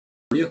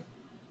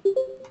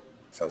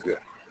Sounds good.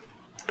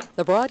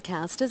 The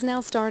broadcast is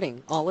now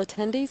starting. All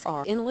attendees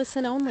are in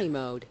listen-only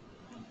mode.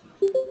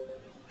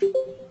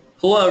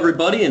 Hello,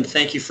 everybody, and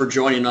thank you for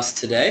joining us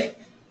today.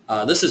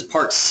 This is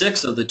part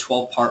 6 of the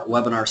 12-part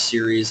webinar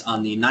series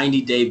on the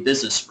 90-day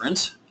business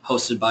sprint,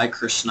 hosted by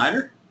Chris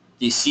Schneider,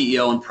 the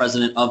CEO and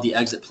president of the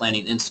Exit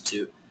Planning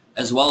Institute,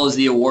 as well as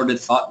the awarded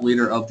Thought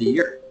Leader of the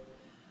Year.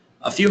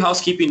 A few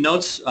housekeeping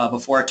notes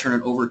before I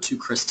turn it over to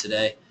Chris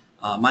today.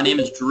 My name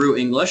is Drew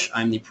English.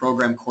 I'm the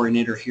program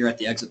coordinator here at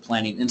the Exit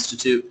Planning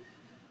Institute.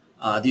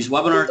 These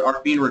webinars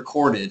are being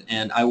recorded,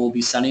 and I will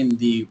be sending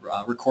the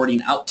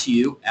recording out to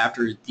you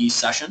after the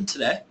session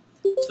today.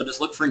 So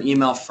just look for an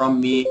email from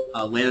me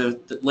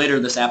later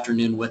this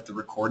afternoon with the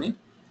recording.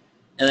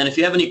 And then if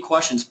you have any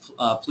questions,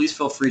 please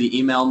feel free to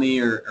email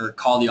me or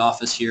call the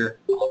office here.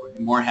 I'll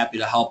be more than happy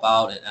to help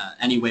out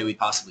any way we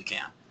possibly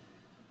can.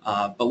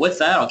 But with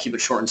that, I'll keep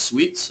it short and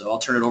sweet. So I'll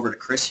turn it over to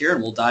Chris here,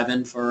 and we'll dive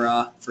in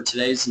for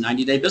today's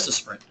 90-day business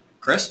sprint.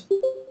 Chris?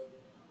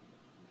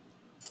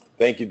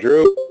 Thank you,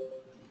 Drew.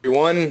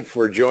 Everyone,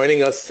 for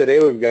joining us today.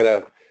 We've got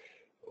a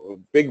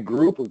big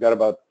group. We've got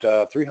about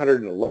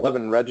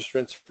 311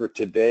 registrants for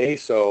today.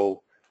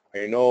 So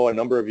I know a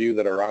number of you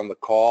that are on the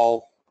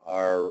call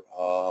are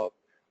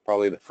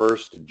probably the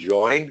first to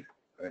join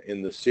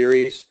in the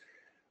series.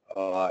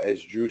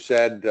 As Drew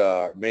said,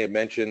 may have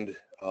mentioned,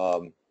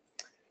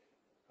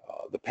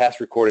 the past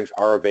recordings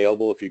are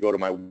available. If you go to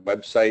my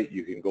website,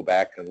 you can go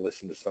back and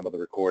listen to some of the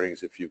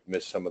recordings if you've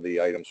missed some of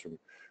the items from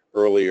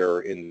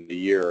earlier in the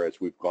year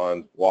as we're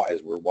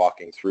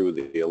walking through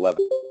the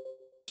 11.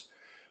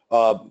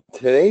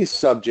 Today's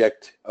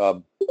subject,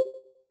 the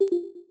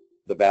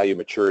value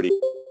maturity.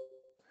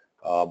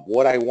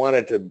 What I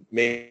wanted to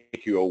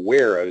make you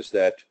aware of is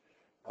that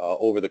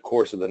over the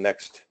course of the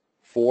next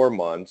 4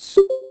 months,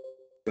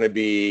 we're going to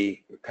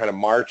be kind of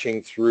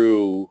marching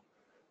through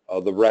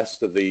the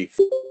rest of the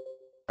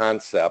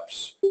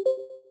concepts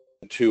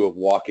of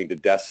Walking to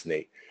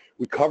Destiny.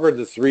 We covered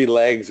the 3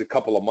 legs a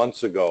couple of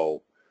months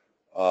ago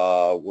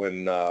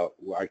when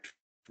I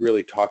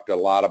really talked a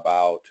lot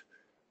about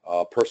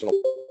personal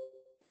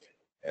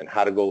and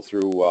how to go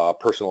through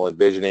personal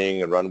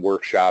envisioning and run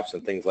workshops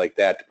and things like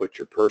that to put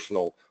your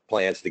personal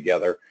plans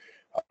together.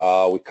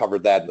 We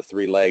covered that in the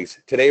 3 legs.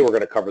 Today we're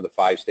going to cover the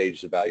 5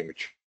 stages of value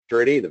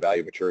maturity, the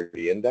Value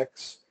Maturity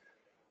Index.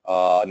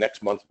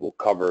 Next month we'll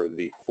cover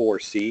the 4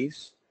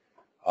 C's.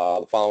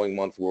 The following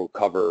month we'll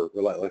cover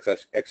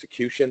relentless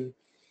execution.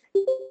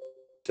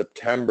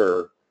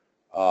 September,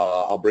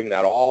 I'll bring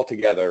that all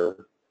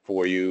together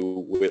for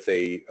you with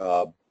a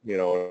an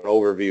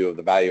overview of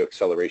the value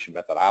acceleration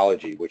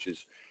methodology, which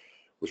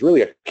was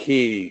really a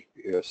key,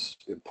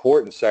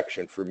 important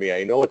section for me.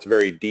 I know it's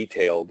very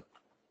detailed.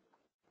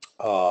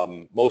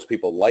 Most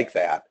people like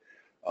that.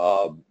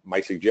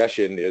 My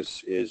suggestion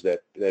is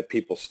that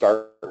people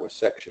start with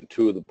section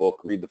 2 of the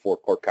book, read the 4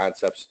 core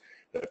concepts.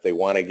 If they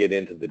want to get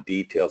into the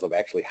details of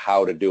actually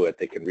how to do it,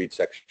 they can read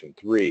section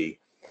 3,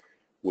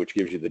 which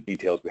gives you the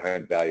details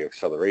behind value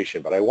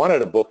acceleration. But I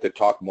wanted a book that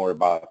talked more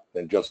about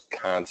than just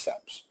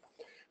concepts.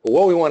 But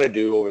what we want to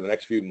do over the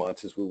next few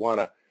months is we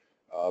want to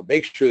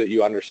make sure that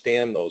you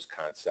understand those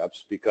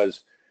concepts,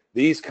 because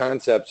these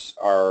concepts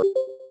are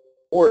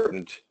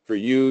important for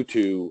you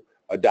to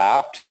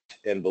adopt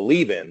and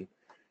believe in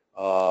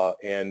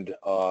in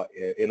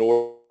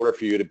order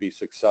for you to be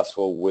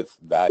successful with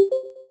value.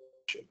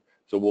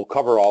 So we'll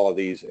cover all of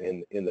these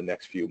in the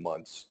next few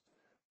months.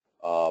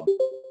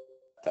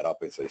 That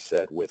up, as I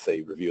said, with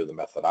a review of the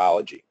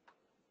methodology.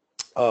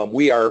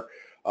 We are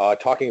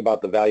talking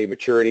about the value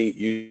maturity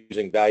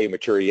using Value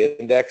Maturity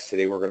Index.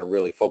 Today we're going to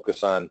really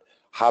focus on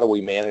how do we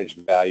manage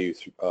value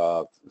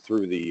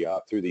through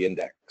the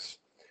index.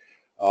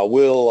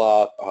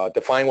 We'll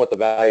define what the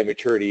Value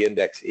Maturity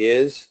Index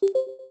is,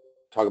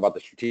 talk about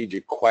the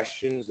strategic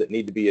questions that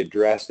need to be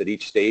addressed at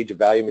each stage of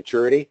value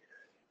maturity.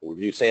 We'll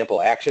review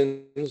sample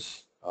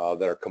actions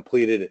that are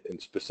completed in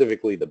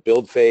specifically the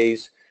build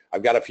phase.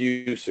 I've got a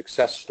few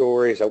success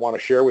stories I want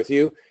to share with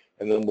you,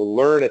 and then we'll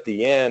learn at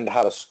the end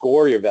how to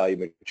score your value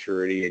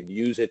maturity and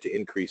use it to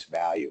increase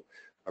value.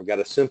 I've got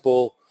a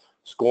simple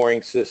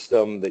scoring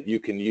system that you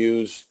can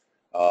use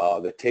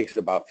that takes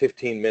about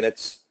 15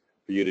 minutes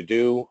for you to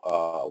do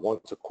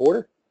once a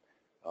quarter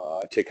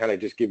to kind of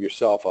just give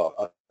yourself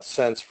a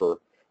sense for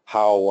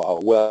how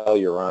well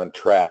you're on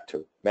track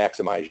to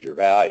maximize your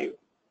value.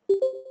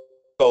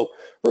 So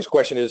first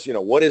question is,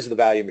 what is the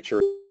value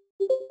maturity?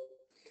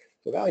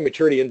 The Value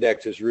Maturity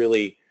Index is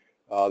really,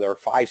 there are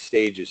 5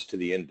 stages to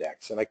the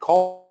index. And I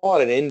call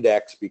it an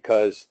index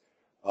because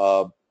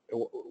as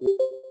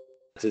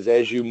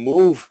you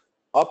move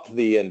up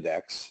the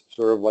index,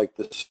 sort of like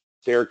the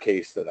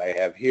staircase that I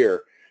have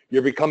here,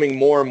 you're becoming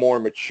more and more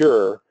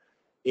mature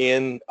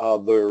in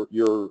the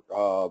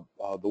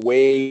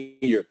way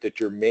that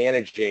you're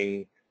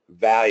managing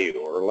value,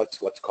 or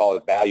let's call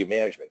it value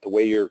management, the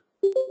way you're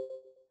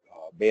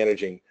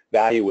managing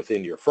value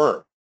within your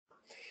firm.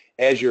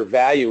 As your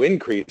value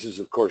increases,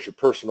 of course, your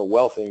personal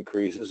wealth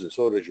increases, and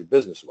so does your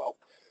business wealth.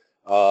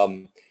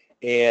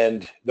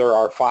 And there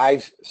are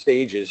 5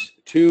 stages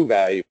to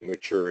value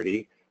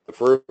maturity. The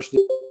first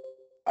is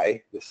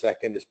buy, the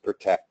second is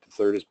protect, the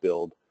third is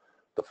build,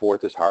 the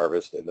fourth is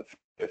harvest, and the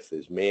fifth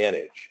is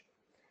manage.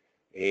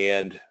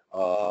 And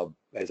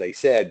as I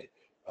said,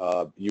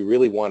 you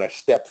really want to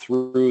step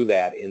through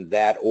that in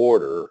that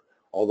order,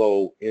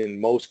 although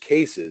in most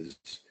cases,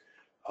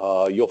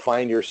 you'll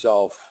find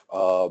yourself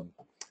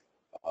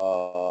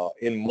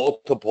in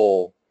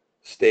multiple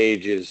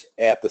stages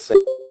at the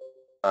same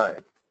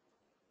time.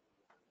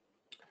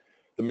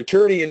 The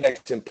maturity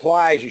index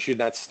implies you should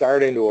not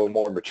start into a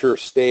more mature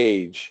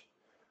stage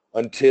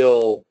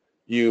until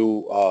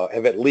you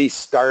have at least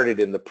started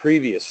in the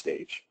previous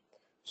stage.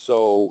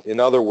 So in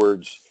other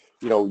words,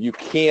 you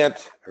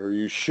can't or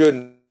you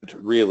shouldn't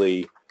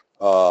really,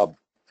 you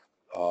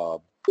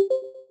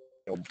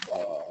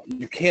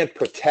can't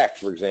protect,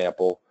 for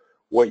example,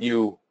 what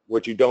you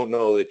don't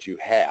know that you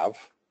have.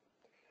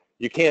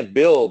 You can't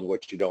build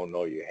what you don't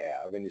know you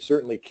have, and you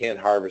certainly can't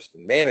harvest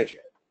and manage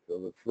it.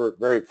 So the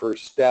very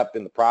first step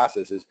in the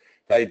process is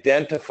to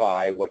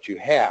identify what you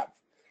have.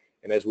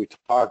 And as we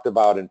talked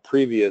about in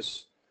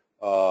previous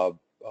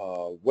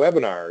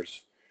webinars,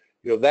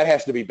 that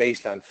has to be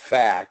based on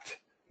fact,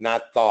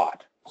 not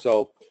thought.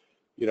 So,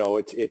 you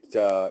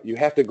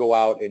have to go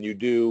out and you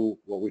do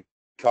what we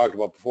talked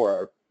about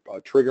before,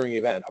 a triggering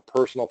event, a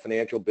personal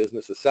financial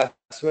business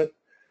assessment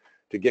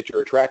to get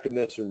your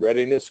attractiveness and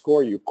readiness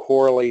score. You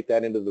correlate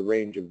that into the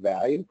range of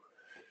value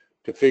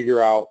to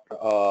figure out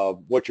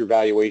what your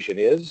valuation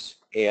is,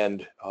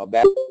 and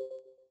that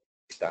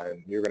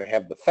time you're going to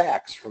have the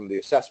facts from the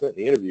assessment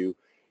and the interview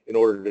in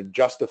order to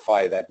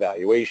justify that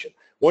valuation.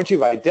 Once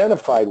you've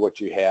identified what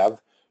you have,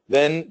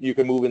 then you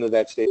can move into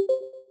that stage,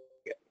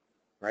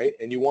 right?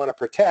 And you want to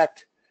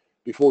protect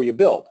before you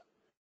build.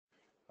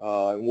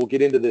 And we'll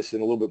get into this in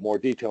a little bit more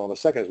detail in a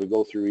second as we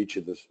go through each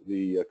of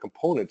the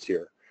components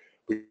here.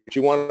 But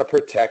you want to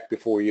protect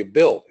before you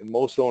build. And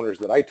most owners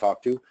that I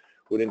talk to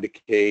would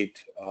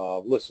indicate,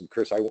 listen,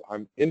 Chris,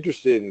 I'm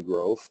interested in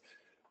growth,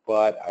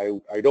 but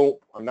I'm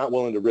not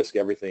willing to risk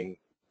everything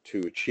to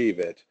achieve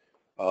it.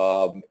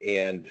 I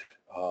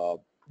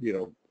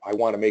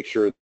want to make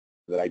sure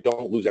that I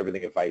don't lose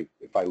everything if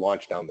I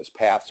launch down this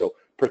path. So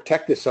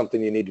protect is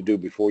something you need to do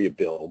before you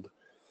build.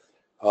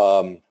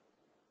 And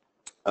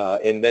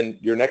then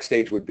your next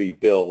stage would be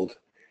build.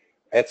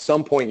 At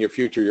some point in your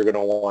future, you're going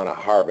to want to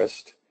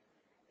harvest.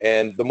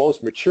 And the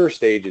most mature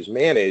stage is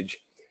manage.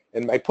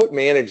 And I put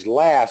manage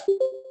last,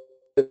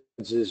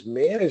 is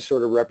manage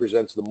sort of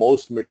represents the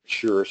most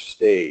mature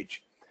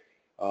stage.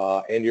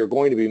 And you're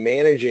going to be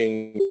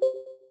managing,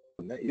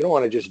 you don't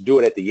want to just do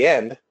it at the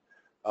end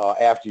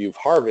after you've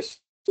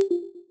harvested,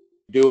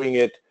 doing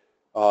it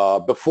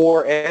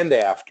before and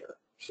after.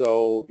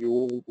 So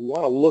you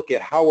want to look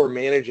at how we're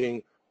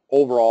managing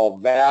overall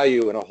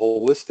value in a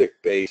holistic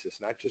basis,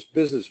 not just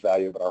business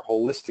value, but our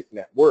holistic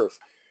net worth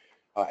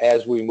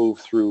as we move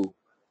through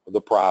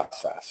the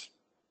process.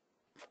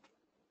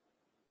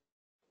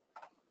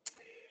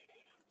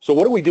 So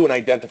what do we do in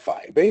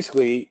Identify?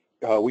 Basically,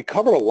 we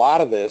covered a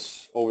lot of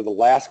this over the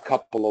last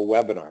couple of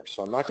webinars,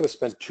 so I'm not going to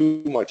spend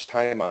too much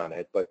time on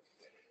it, but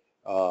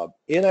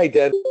in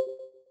Identify,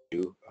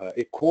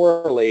 it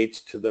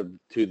correlates to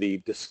the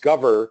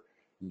Discover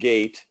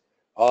gate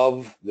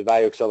of the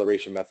value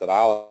acceleration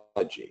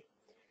methodology.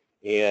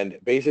 And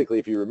basically,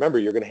 if you remember,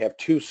 you're going to have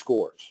 2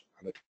 scores,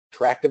 an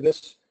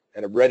attractiveness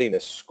and a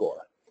readiness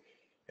score.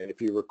 And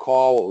if you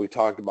recall what we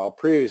talked about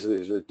previously,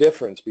 there's a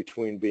difference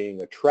between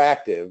being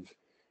attractive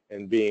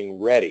and being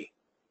ready.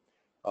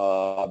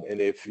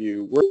 And if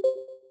you were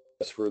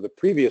for the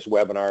previous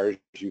webinars,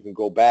 you can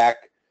go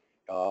back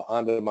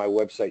onto my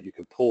website. You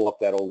can pull up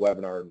that old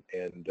webinar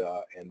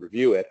and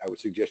review it. I would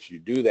suggest you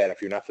do that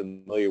if you're not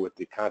familiar with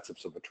the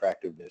concepts of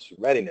attractiveness and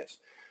readiness.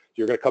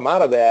 You're going to come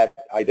out of that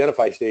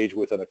Identify stage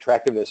with an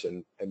attractiveness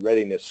and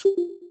readiness.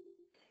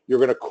 You're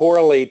going to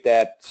correlate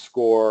that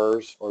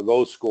scores or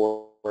those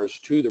scores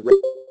to the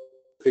range,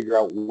 figure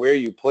out where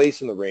you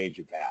place in the range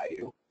of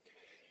value.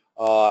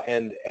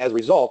 And as a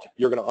result,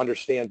 you're going to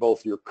understand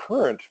both your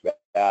current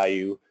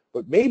value,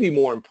 but maybe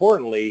more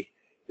importantly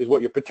is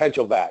what your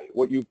potential value,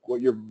 what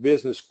your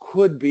business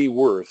could be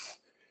worth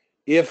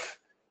if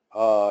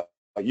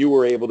you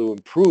were able to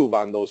improve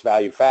on those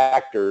value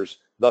factors,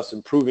 thus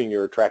improving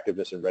your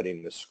attractiveness and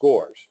readiness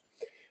scores.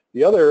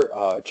 The other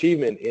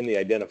achievement in the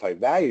Identify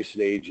value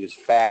stage is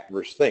fact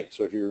versus think.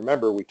 So if you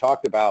remember, we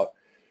talked about,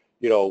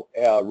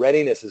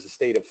 readiness is a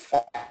state of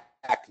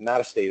fact,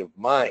 not a state of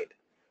mind.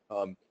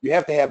 You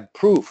have to have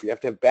proof. You have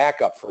to have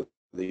backup for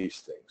these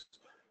things.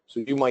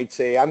 So you might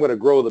say, I'm going to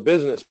grow the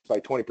business by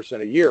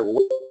 20% a year.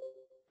 Well,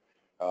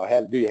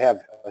 do you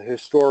have a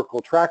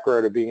historical track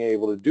record of being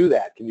able to do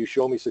that? Can you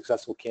show me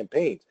successful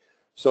campaigns?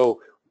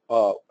 So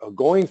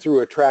going through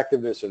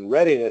attractiveness and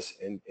readiness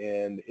and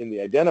in the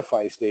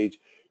Identify stage,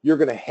 you're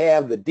going to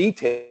have the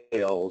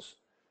details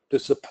to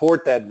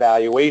support that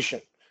valuation,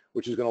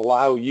 which is going to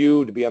allow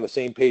you to be on the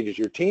same page as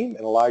your team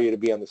and allow you to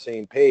be on the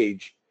same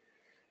page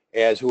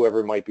as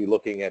whoever might be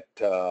looking at,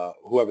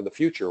 whoever the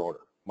future owner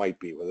might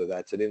be, whether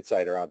that's an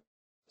inside or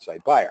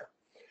outside buyer.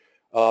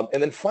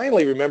 And then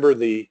finally, remember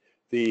the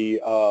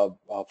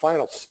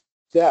final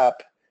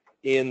step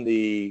in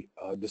the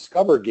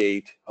discover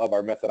gate of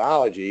our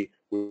methodology,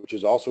 which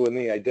is also in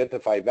the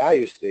identify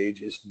value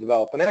stage, is to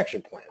develop an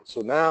action plan.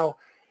 So now,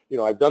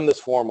 I've done this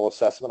formal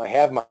assessment. I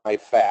have my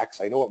facts.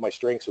 I know what my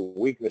strengths and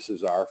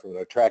weaknesses are from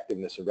an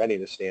attractiveness and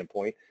readiness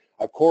standpoint.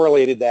 I've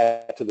correlated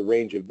that to the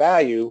range of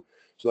value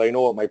so I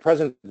know what my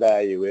present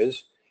value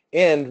is.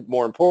 And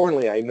more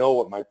importantly, I know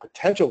what my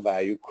potential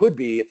value could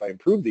be if I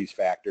improve these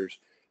factors.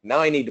 Now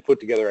I need to put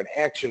together an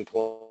action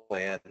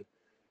plan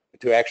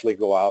to actually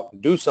go out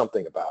and do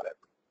something about it.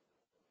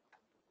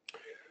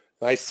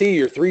 I see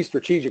your 3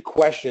 strategic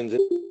questions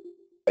in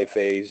my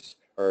phase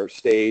or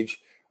stage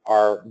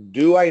are,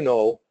 do I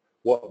know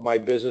what my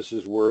business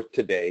is worth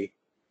today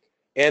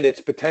and its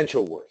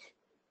potential worth?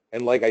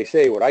 And like I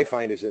say, what I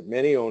find is that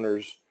many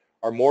owners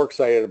are more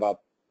excited about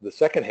the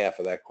second half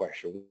of that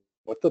question,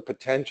 what the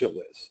potential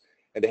is,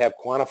 and to have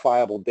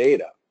quantifiable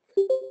data,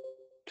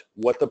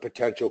 what the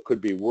potential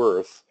could be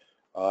worth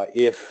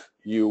if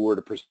you were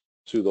to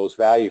pursue those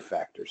value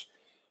factors.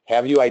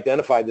 Have you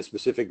identified the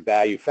specific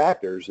value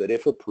factors that,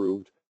 if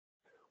approved,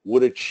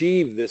 would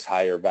achieve this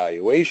higher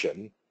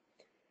valuation?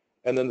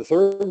 And then the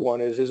third one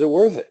is it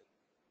worth it?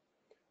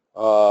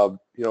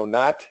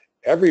 Not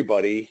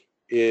everybody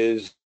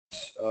is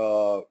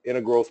in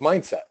a growth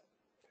mindset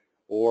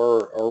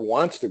or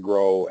wants to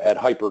grow at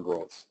hyper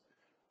growth.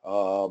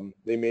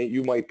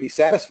 You might be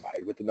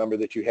satisfied with the number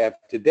that you have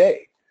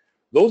today.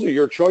 Those are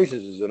your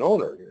choices as an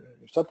owner.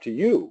 It's up to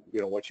you,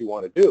 what you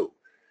want to do.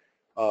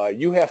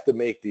 You have to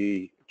make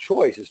the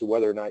choice as to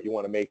whether or not you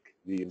want to make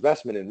the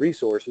investment in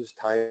resources,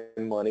 time,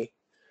 and money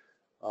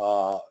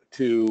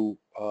to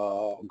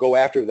go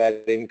after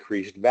that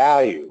increased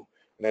value.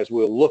 And as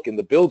we'll look in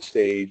the build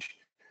stage,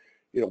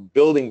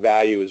 building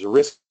value is a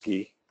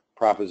risky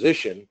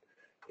proposition,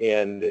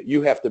 and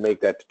you have to make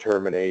that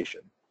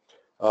determination.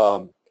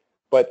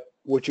 But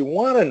what you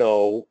want to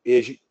know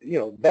is,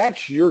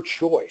 that's your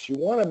choice. You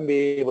want to be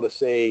able to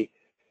say,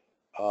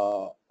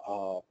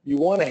 you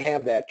want to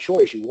have that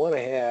choice. You want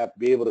to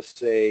be able to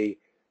say,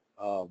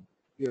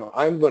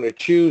 I'm going to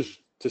choose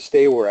to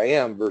stay where I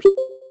am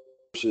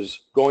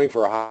versus going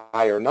for a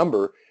higher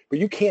number. But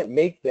you can't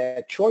make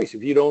that choice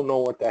if you don't know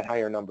what that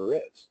higher number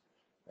is.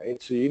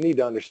 Right? So you need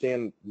to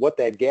understand what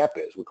that gap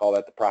is. We call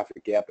that the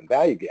profit gap and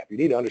value gap. You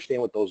need to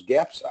understand what those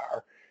gaps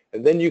are,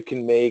 and then you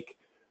can make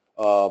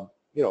a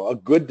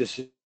good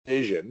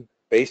decision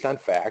based on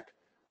fact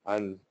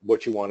on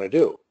what you want to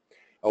do.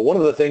 One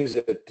of the things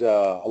that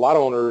a lot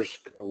of owners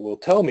will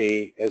tell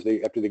me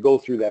after they go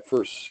through that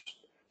first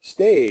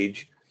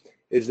stage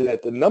is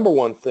that the number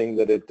one thing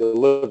that it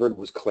delivered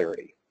was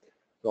clarity.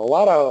 So a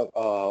lot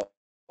of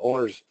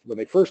owners, when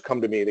they first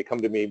come to me, they come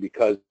to me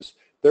because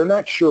they're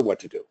not sure what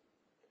to do.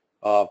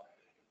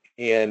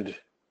 And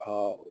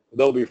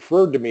they'll be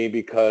referred to me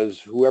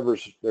because whoever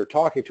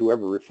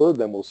referred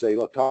them will say,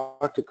 look,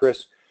 talk to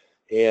Chris,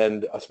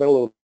 and I spent a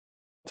little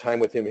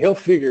time with him. He'll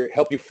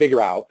help you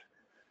figure out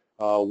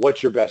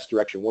what's your best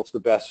direction, what's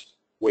the best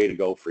way to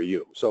go for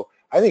you. So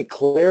I think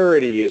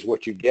clarity is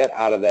what you get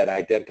out of that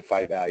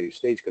identify value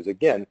stage, because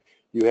again,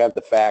 you have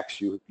the facts,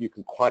 you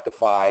can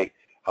quantify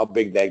how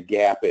big that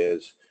gap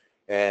is,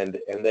 and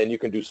then you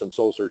can do some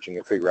soul searching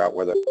and figure out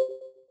whether.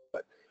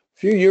 But a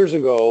few years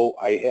ago,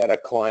 I had a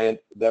client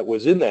that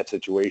was in that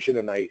situation,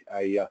 and I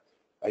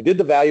did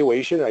the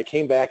valuation, and I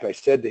came back and I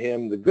said to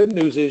him, the good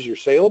news is you're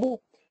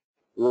saleable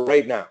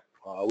right now.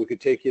 We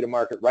could take you to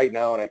market right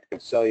now, and I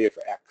could sell you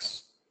for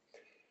X.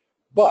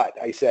 But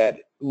I said,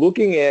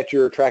 looking at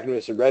your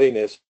attractiveness and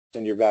readiness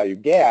and your value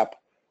gap,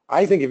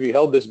 I think if you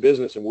held this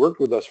business and worked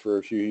with us for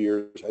a few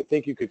years, I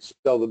think you could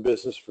sell the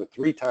business for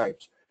 3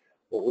 times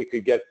what we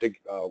could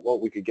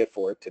get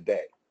for it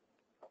today.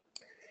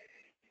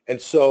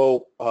 And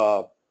so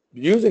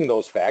using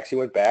those facts, he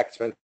went back,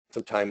 spent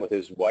some time with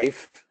his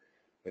wife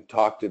and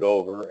talked it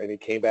over, and he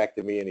came back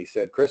to me and he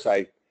said, Chris,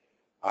 I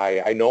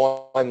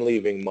know I'm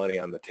leaving money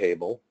on the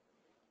table,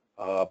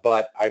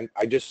 but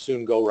I just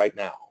soon go right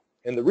now.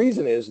 And the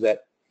reason is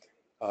that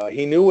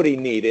he knew what he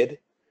needed,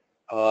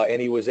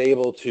 and he was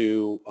able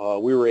to,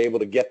 we were able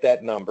to get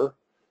that number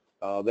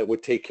that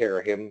would take care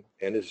of him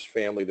and his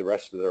family the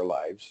rest of their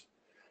lives.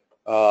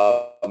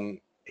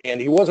 And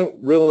he wasn't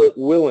really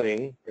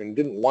willing and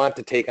didn't want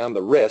to take on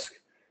the risk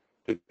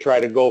to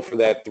try to go for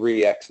that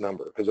 3X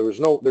number, because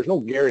there's no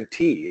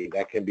guarantee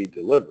that can be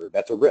delivered.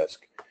 That's a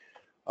risk.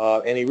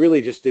 And he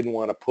really just didn't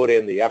want to put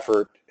in the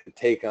effort and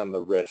take on the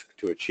risk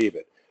to achieve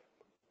it.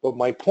 But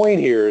my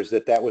point here is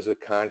that was a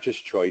conscious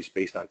choice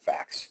based on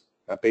facts,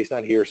 not based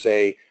on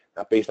hearsay,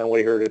 not based on what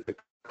he heard at the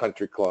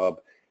country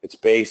club. It's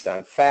based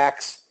on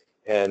facts,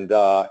 and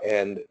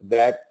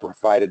that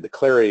provided the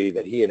clarity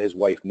that he and his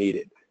wife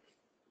needed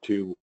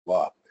to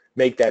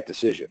make that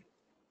decision.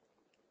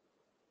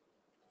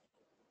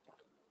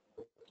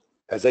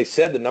 As I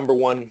said, the number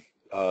one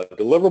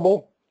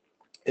deliverable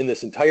in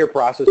this entire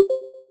process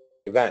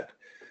event.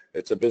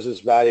 It's a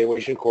business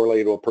valuation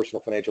correlated to a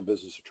personal financial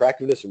business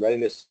attractiveness and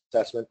readiness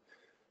assessment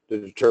to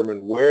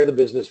determine where the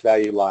business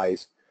value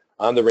lies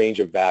on the range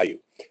of value.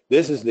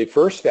 This is the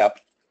first step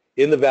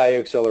in the value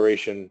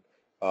acceleration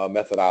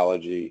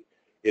methodology.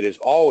 It is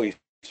always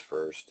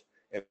first,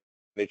 and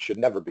it should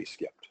never be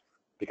skipped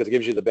because it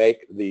gives you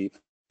the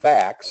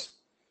facts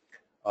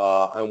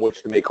on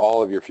which to make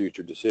all of your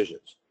future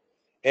decisions.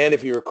 And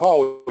if you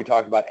recall, we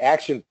talked about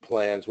action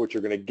plans, which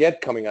you're going to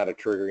get coming out of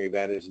triggering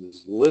event is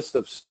this list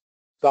of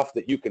stuff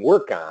that you can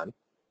work on.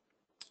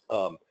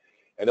 And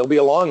there'll be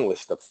a long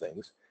list of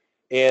things.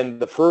 And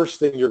the first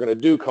thing you're going to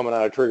do coming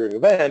out of triggering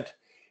event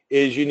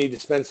is you need to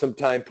spend some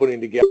time putting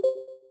together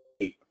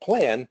a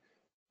plan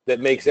that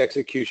makes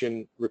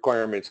execution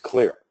requirements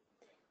clear.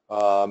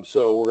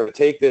 So we're going to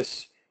take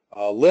this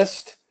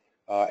list,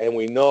 and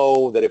we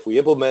know that if we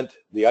implement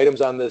the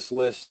items on this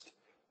list,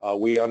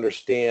 we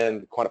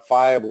understand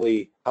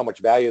quantifiably how much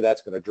value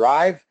that's going to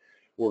drive.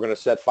 We're going to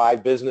set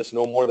 5 business,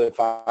 no more than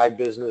 5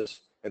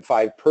 business, and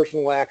 5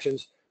 personal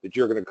actions that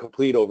you're going to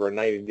complete over a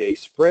 90-day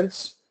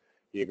sprints.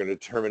 You're going to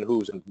determine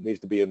who needs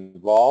to be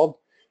involved,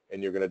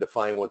 and you're going to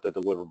define what the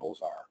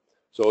deliverables are.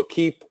 So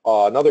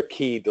another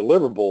key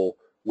deliverable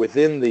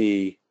within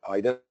the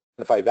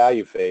identify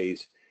value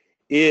phase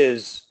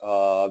is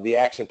the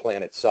action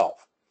plan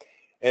itself.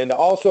 And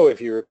also, if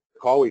you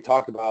recall, we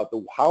talked about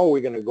how are we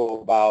going to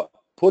go about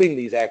putting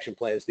these action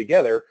plans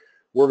together.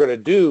 We're going to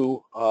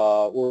do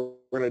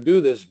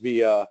this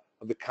via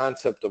the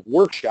concept of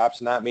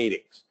workshops, not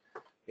meetings.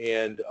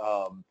 And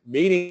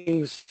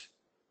meetings,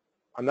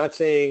 I'm not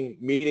saying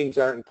meetings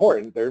aren't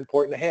important. They're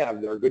important to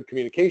have. They're a good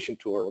communication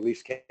tool, or at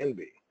least can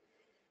be.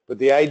 But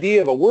the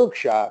idea of a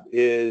workshop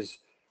is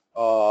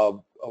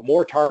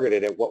more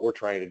targeted at what we're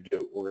trying to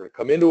do. We're going to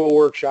come into a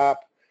workshop.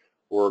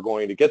 We're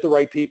going to get the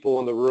right people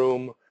in the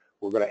room.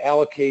 We're going to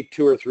allocate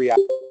 2 or 3 hours.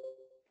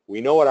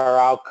 We know what our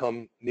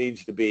outcome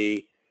needs to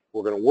be.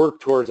 We're going to work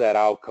towards that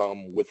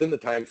outcome within the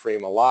time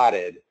frame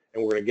allotted,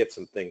 and we're going to get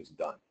some things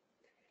done.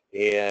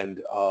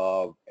 And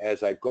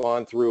as I've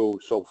gone through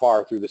so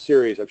far through the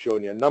series, I've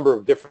shown you a number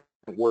of different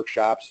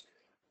workshops.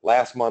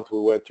 Last month,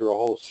 we went through a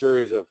whole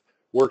series of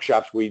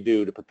workshops we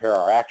do to prepare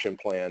our action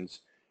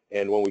plans.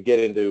 And when we get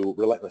into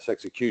relentless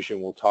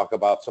execution, we'll talk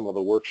about some of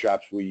the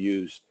workshops we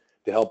use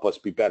to help us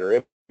be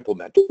better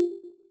implementers.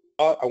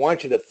 I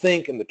want you to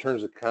think in the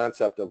terms of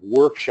concept of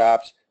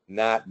workshops,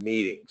 not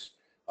meetings.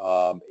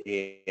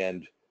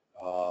 If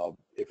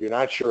you're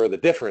not sure of the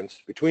difference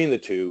between the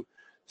two,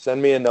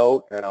 send me a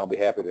note and I'll be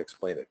happy to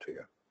explain it to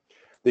you.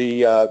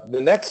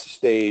 The next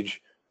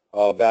stage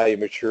of value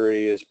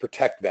maturity is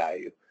protect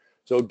value.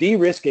 So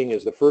de-risking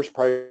is the first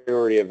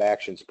priority of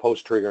actions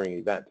post-triggering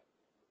event.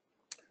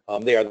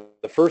 They are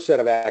the first set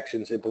of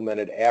actions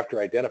implemented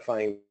after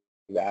identifying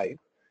value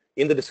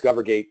in the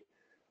Discover Gate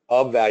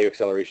of value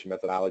acceleration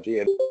methodology,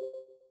 and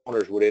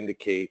owners would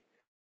indicate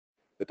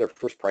that their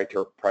first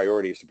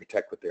priority is to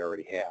protect what they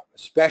already have,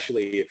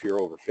 especially if you're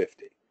over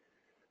 50.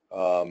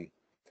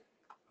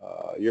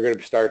 You're going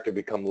to start to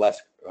become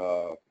risk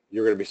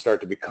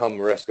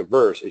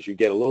averse as you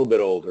get a little bit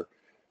older,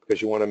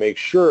 because you want to make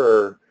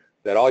sure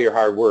that all your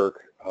hard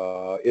work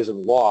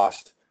isn't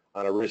lost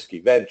on a risky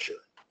venture.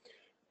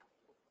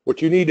 What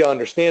you need to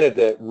understand is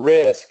that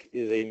risk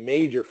is a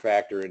major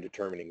factor in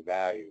determining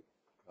value.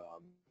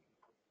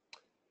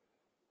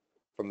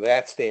 From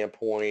that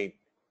standpoint,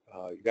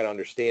 you've got to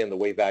understand the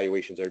way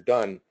valuations are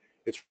done.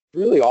 It's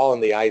really all in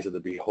the eyes of the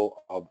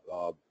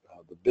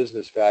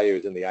business value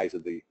is in the eyes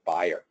of the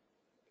buyer.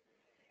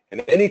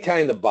 And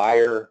anytime the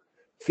buyer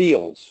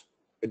feels,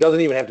 it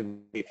doesn't even have to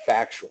be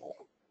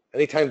factual,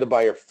 anytime the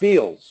buyer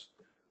feels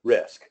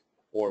risk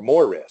or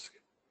more risk,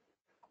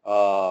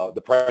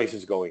 the price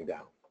is going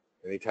down.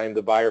 Anytime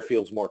the buyer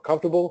feels more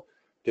comfortable,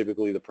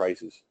 typically the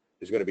price is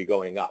going to be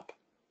going up.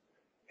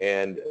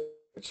 And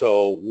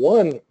so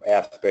one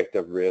aspect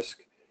of risk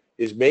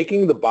is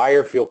making the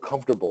buyer feel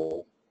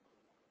comfortable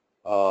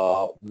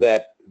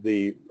that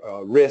the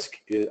risk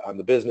on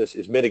the business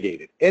is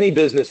mitigated. Any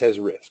business has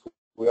risk.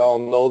 We all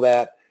know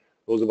that.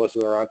 Those of us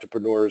who are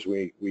entrepreneurs,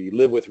 we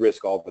live with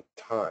risk all the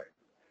time.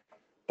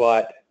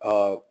 But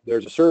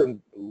there's a certain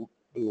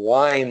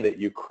line that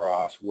you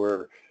cross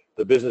where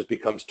the business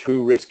becomes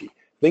too risky.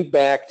 Think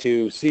back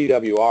to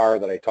CWR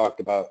that I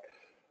talked about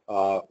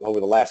over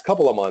the last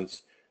couple of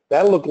months.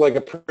 That looked like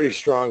a pretty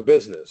strong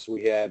business.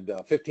 We had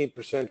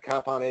 15%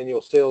 compound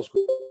annual sales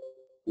growth.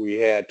 We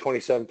had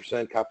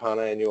 27%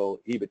 compound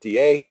annual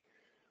EBITDA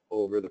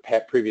over the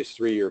previous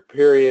 3-year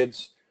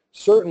periods.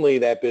 Certainly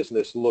that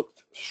business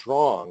looked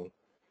strong,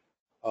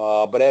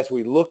 but as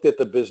we looked at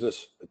the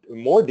business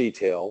in more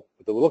detail,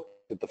 we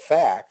looked at the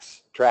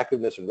facts,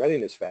 attractiveness and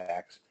readiness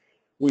facts,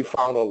 we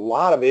found a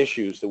lot of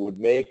issues that would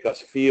make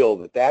us feel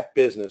that that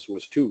business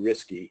was too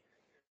risky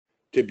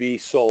to be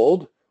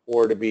sold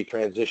or to be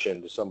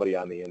transitioned to somebody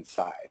on the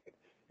inside.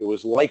 It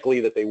was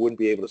likely that they wouldn't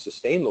be able to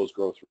sustain those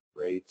growth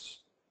rates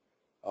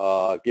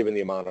given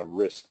the amount of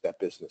risk that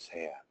business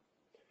had.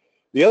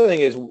 The other thing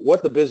is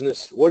what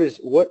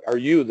are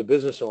you, the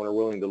business owner,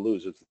 willing to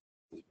lose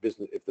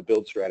if the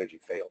build strategy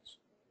fails?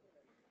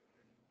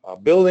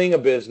 Building a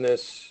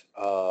business,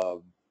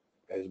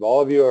 as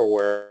all of you are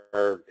aware,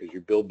 because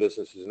you build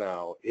businesses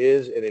now,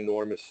 is an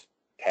enormous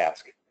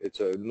task. It's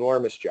an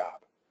enormous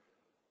job,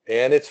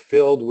 and it's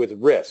filled with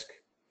risk.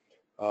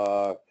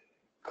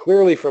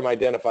 Clearly from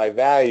identify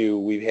value,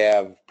 we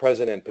have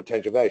present and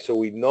potential value, so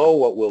we know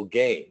what we'll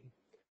gain,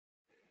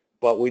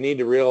 but we need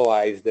to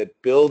realize that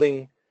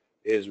building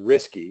is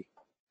risky,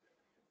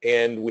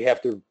 and we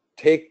have to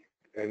take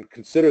and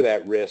consider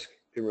that risk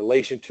in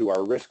relation to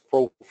our risk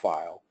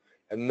profile,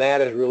 and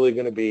that is really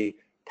going to be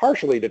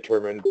partially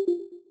determined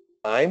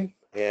by time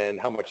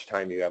and how much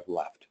time you have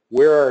left.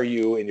 Where are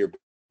you in your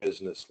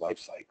business life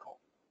cycle?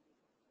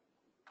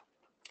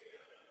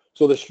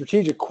 So the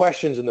strategic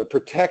questions in the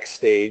protect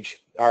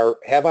stage are,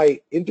 have I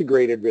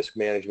integrated risk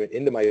management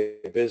into my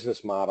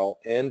business model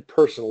and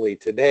personally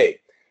today?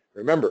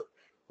 Remember,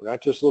 we're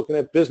not just looking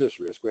at business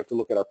risk. We have to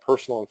look at our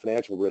personal and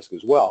financial risk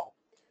as well.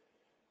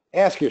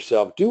 Ask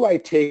yourself, do I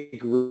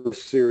take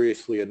risk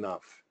seriously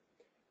enough?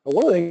 Now,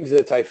 one of the things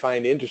that I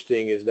find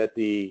interesting is that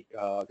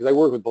because I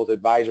work with both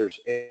advisors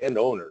and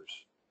owners,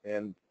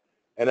 and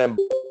I'm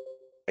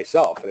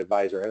myself an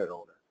advisor and an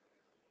owner,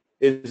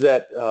 is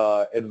that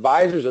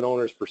advisors and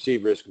owners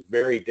perceive risk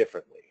very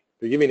differently.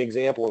 To give you an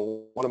example,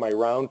 in one of my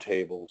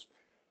roundtables,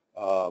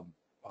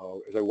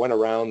 as I went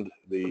around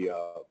the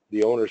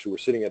owners who were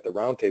sitting at the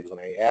roundtables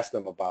and I asked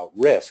them about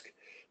risk,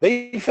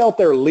 they felt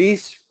their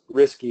least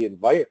risky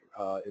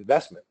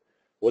investment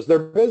was their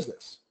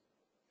business,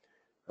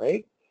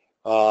 right?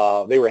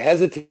 They were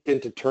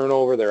hesitant to turn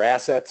over their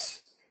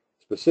assets,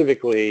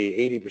 specifically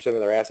 80% of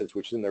their assets,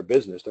 which is in their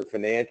business, their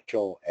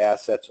financial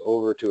assets,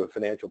 over to a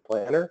financial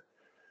planner,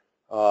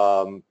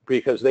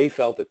 because they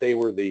felt that they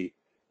were the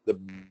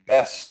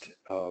best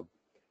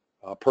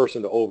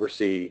person to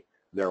oversee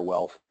their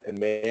wealth and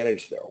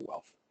manage their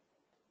wealth.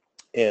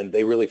 And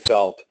they really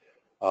felt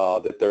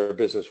that their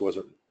business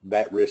wasn't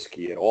that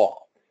risky at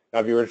all. Now,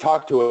 if you were to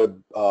talk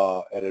to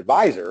an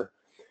advisor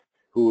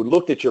who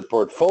looked at your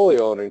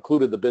portfolio and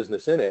included the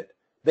business in it,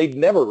 they'd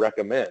never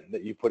recommend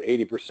that you put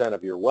 80%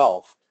 of your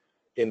wealth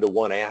into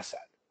one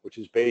asset, which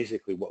is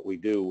basically what we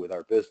do with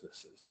our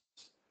businesses.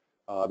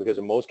 Because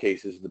in most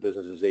cases, the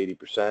business is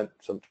 80%,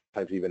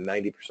 sometimes even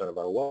 90% of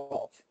our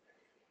wealth.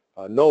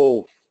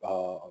 No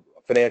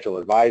financial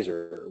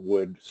advisor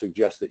would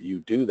suggest that you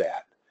do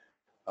that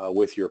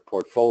with your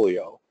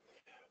portfolio.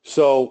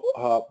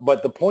 So,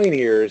 but the point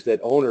here is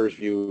that owners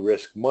view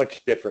risk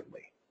much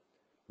differently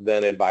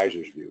than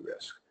advisors view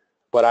risk.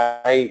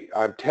 But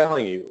I'm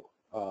telling you,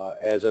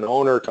 as an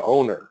owner to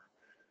owner,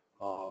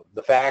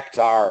 the facts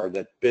are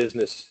that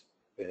business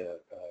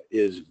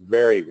is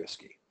very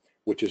risky,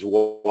 which is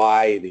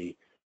why the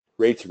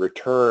rates of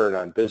return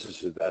on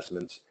business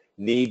investments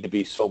need to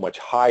be so much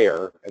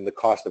higher, and the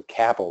cost of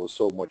capital is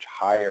so much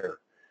higher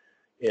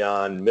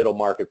on middle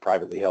market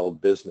privately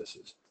held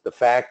businesses. The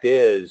fact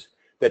is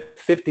that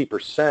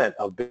 50%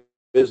 of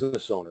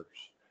business owners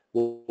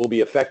will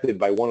be affected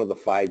by one of the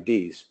 5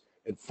 Ds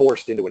and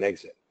forced into an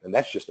exit, and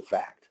that's just a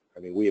fact.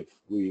 I mean,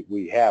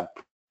 we have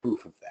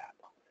proof of that.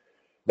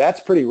 That's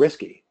pretty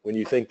risky when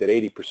you think that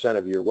 80%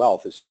 of your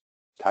wealth is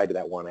tied to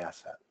that one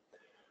asset.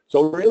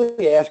 So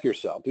really ask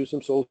yourself, do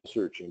some soul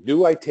searching.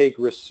 Do I take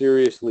risk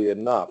seriously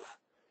enough?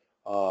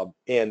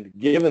 And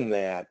given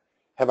that,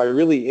 have I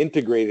really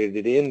integrated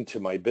it into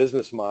my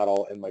business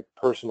model and my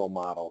personal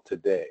model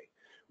today?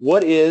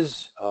 What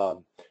is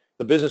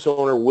the business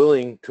owner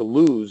willing to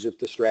lose if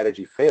the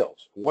strategy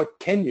fails? What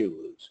can you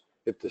lose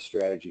if the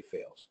strategy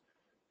fails?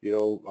 You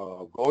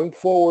know, going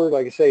forward,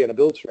 like I say, in a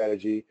build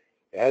strategy,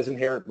 it has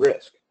inherent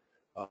risk.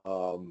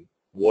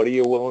 What are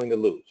you willing to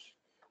lose?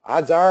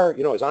 Odds are,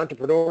 you know, as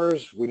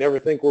entrepreneurs, we never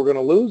think we're going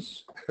to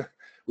lose.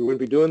 We wouldn't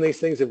be doing these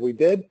things if we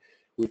did.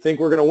 We think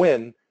we're going to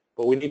win,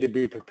 but we need to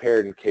be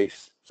prepared in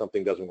case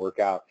something doesn't work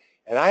out.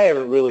 And I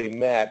haven't really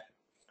met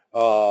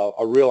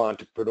a real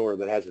entrepreneur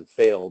that hasn't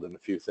failed in a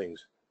few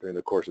things during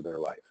the course of their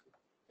life,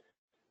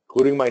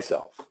 including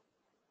myself.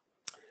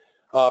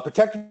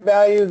 Protected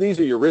value, these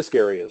are your risk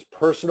areas: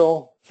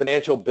 personal,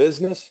 financial,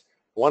 business.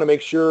 I want to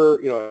make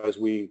sure, you know, as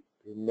we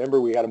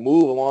remember, we got to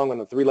move along on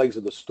the 3 legs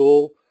of the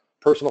stool: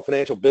 personal,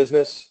 financial,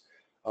 business.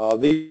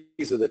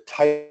 These are the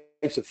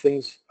types of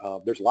things.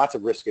 There's lots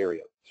of risk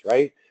areas,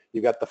 right?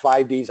 You've got the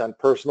 5 Ds on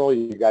personal.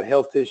 You've got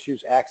health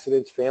issues,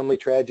 accidents, family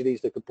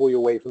tragedies that could pull you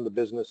away from the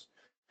business.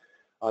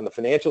 On the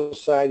financial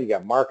side, you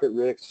got market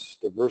risks,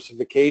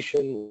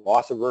 diversification,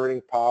 loss of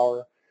earning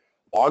power.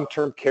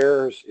 Long-term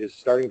care is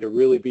starting to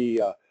really be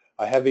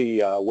a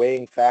heavy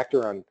weighing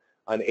factor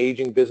on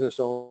aging business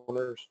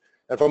owners.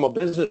 And from a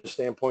business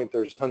standpoint,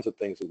 there's tons of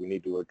things that we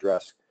need to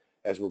address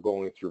as we're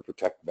going through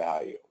protect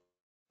value.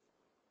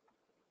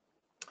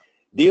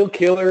 Deal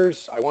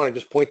killers, I want to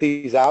just point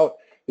these out.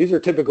 These are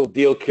typical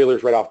deal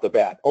killers right off the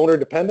bat. Owner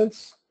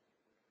dependence,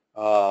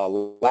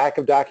 lack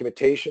of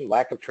documentation,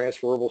 lack of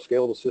transferable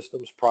scalable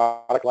systems,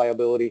 product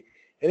liability,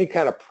 any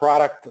kind of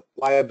product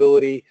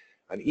liability,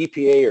 an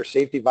EPA or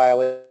safety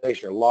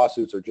violation or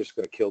lawsuits are just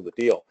going to kill the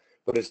deal.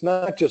 But it's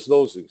not just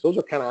those things. Those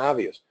are kind of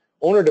obvious.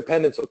 Owner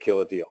dependence will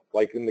kill a deal,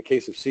 like in the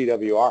case of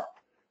CWR,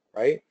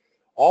 right?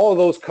 All of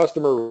those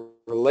customer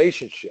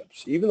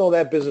relationships, even though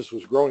that business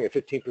was growing at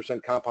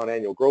 15% compound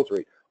annual growth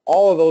rate,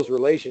 all of those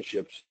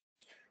relationships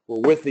we're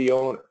with the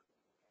owner.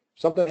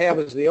 Something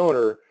happens to the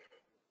owner,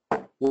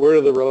 where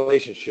do the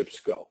relationships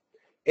go?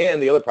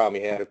 And the other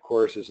problem he had, of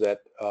course, is that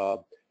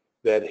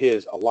that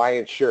his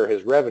lion's share,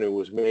 his revenue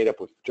was made up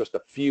with just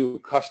a few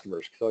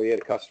customers, so he had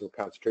a customer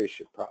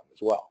concentration problem as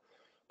well.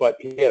 But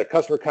he had a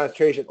customer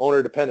concentration,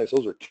 owner dependence.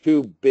 Those are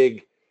two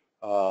big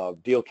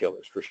deal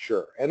killers for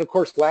sure. And of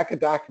course, lack of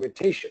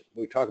documentation.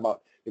 We talk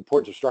about the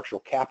importance of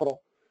structural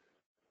capital.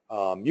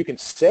 You can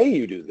say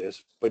you do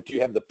this, but do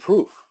you have the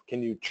proof?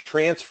 Can you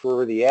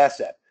transfer the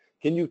asset?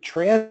 Can you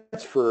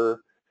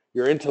transfer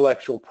your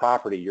intellectual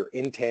property, your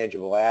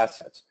intangible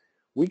assets?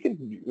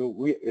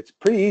 It's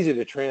pretty easy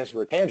to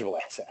transfer a tangible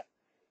asset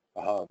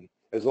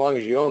as long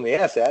as you own the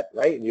asset,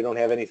 right? And you don't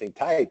have anything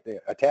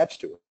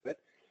attached to it.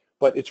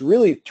 But it's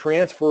really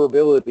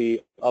transferability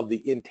of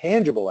the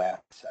intangible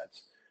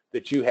assets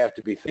that you have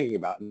to be thinking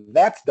about. And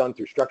that's done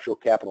through structural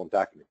capital and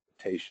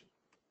documentation.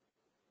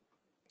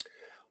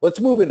 Let's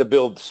move into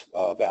build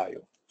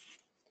value.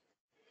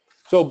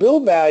 So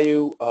build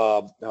value,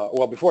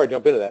 well, before I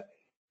jump into that,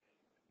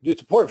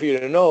 it's important for you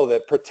to know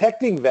that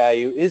protecting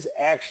value is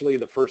actually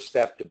the first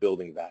step to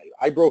building value.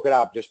 I broke it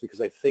out just because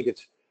I think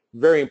it's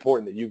very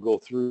important that you go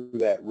through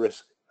that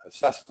risk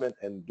assessment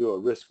and do a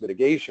risk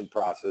mitigation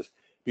process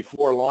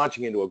before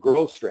launching into a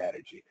growth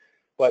strategy.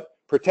 But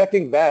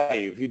protecting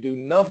value, if you do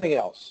nothing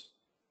else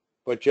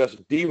but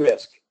just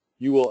de-risk,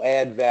 you will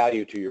add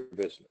value to your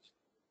business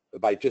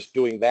by just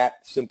doing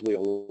that simply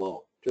alone.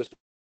 Just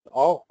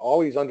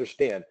always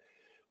understand,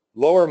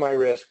 lower my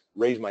risk,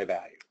 raise my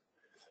value.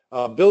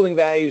 Building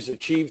value is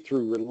achieved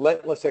through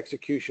relentless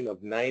execution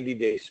of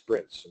 90-day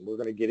sprints. And we're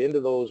going to get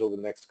into those over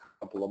the next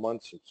couple of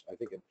months. I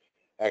think in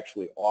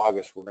actually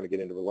August, we're going to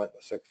get into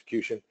relentless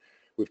execution.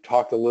 We've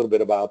talked a little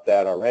bit about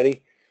that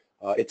already.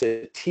 It's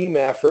a team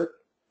effort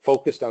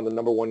focused on the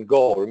number one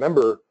goal.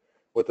 Remember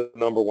what the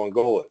number one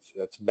goal is.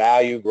 That's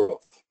value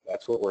growth.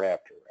 That's what we're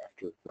after.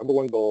 Number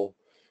one goal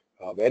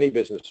of any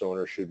business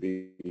owner should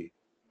be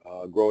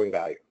growing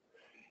value.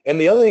 And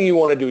the other thing you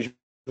want to do is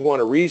you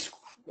want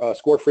to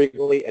score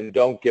frequently and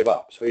don't give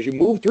up. So as you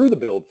move through the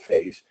build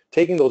phase,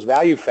 taking those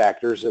value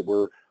factors that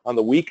were on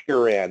the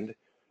weaker end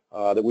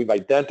that we've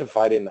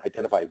identified in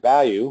identified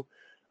value,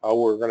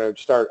 we're going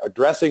to start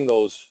addressing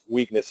those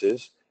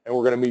weaknesses, and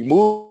we're going to be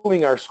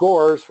moving our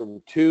scores from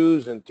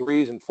 2s and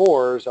 3s and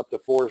 4s up to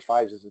 4s,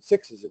 5s, and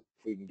 6s if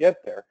we can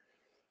get there.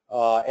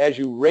 As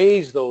you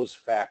raise those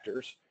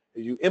factors,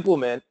 as you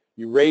implement,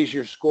 you raise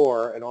your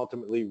score and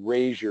ultimately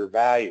raise your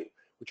value.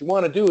 What you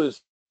want to do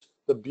is,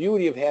 the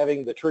beauty of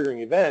having the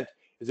triggering event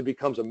is it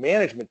becomes a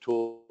management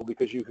tool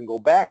because you can go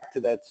back to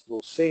those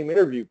same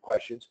interview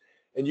questions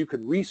and you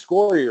can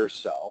rescore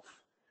yourself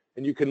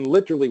and you can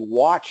literally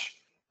watch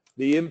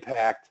the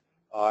impact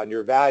on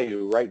your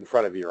value right in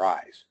front of your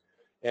eyes.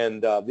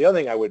 And the other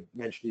thing I would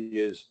mention to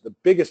you is the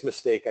biggest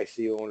mistake I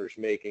see owners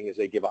making is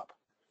they give up.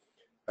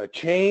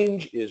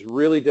 Change is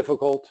really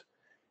difficult,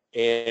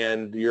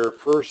 and your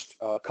first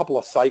couple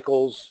of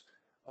cycles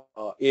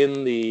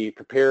in the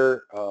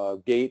prepare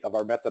gate of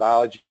our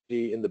methodology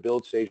in the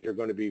build stage are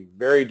going to be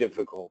very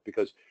difficult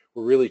because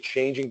we're really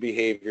changing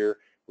behavior,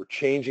 we're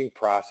changing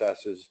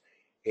processes,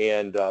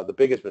 and the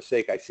biggest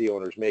mistake I see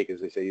owners make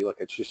is they say, look,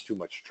 it's just too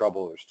much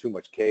trouble, there's too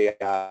much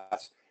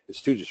chaos,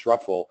 it's too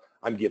disruptful,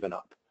 I'm giving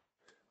up.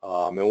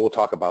 And we'll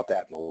talk about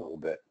that in a little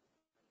bit.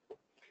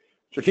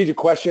 Strategic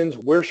questions,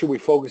 where should we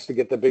focus to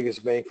get the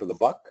biggest bang for the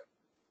buck?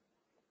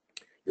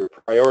 Your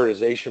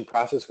prioritization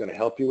process is going to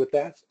help you with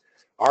that.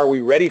 Are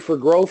we ready for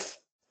growth?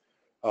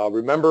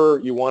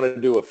 Remember, you want to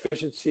do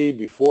efficiency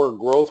before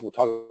growth. We'll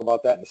talk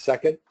about that in a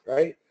second,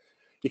 right?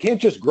 You can't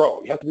just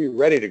grow. You have to be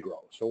ready to grow.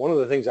 So one of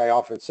the things I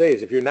often say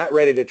is if you're not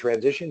ready to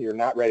transition, you're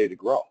not ready to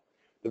grow.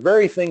 The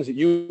very things that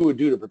you would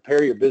do to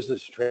prepare your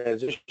business to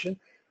transition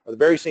are the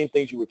very same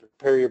things you would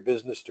prepare your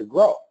business to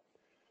grow.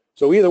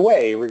 So either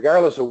way,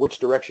 regardless of which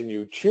direction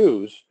you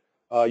choose,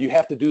 you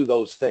have to do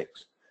those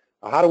things.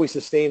 How do we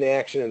sustain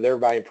action and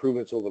thereby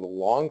improvements over the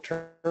long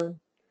term?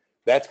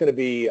 That's going to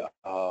be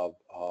a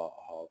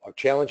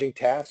challenging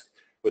task,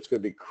 but it's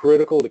going to be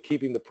critical to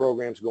keeping the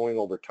programs going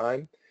over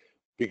time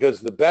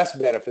because the best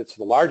benefits,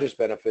 the largest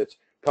benefits,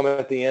 come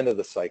at the end of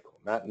the cycle,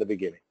 not in the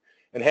beginning.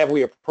 And have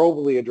we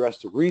appropriately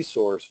addressed the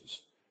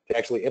resources to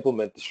actually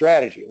implement the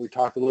strategy? We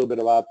talked a little bit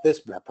about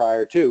this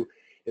prior to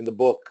in the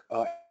book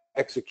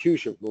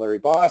Execution from Larry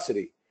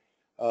Bossidy.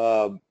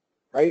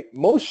 Right?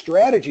 Most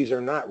strategies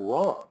are not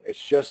wrong.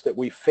 It's just that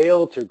we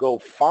fail to go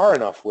far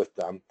enough with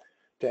them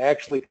to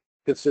actually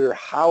consider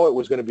how it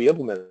was going to be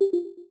implemented.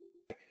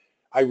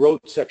 I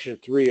wrote section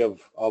 3 of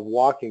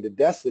Walking to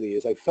Destiny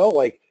is I felt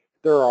like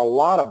there are a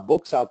lot of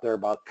books out there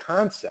about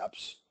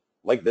concepts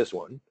like this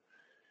one,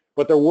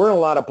 but there weren't a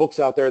lot of books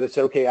out there that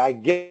said, okay, I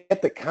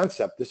get the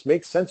concept. This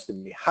makes sense to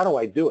me. How do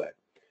I do it?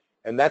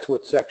 And that's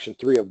what section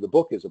 3 of the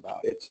book is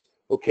about. It's,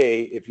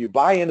 okay, if you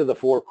buy into the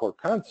 4 core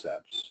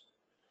concepts,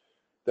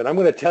 then I'm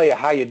going to tell you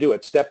how you do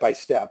it step by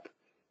step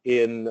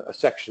in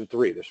section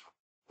 3. There's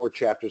 4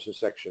 chapters in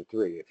section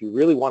 3. If you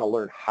really want to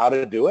learn how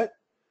to do it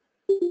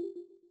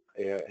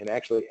and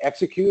actually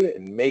execute it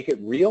and make it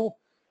real,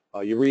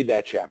 you read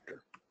that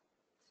chapter.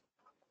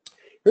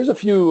 Here's a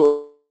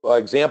few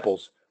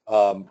examples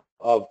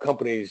of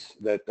companies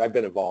that I've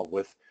been involved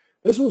with.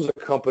 This was a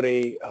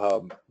company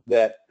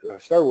that I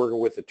started working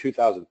with in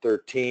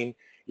 2013.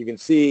 You can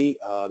see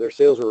their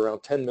sales were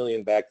around 10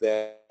 million back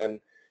then.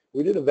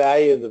 We did a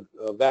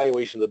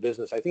valuation of the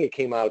business. I think it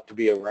came out to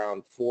be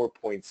around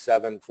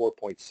 4.7,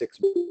 4.6.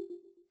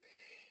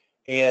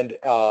 And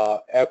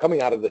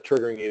coming out of the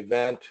triggering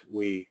event,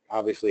 we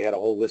obviously had a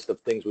whole list of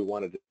things we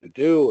wanted to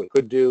do and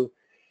could do.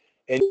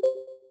 And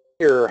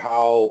hear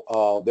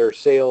how their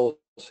sales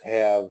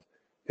have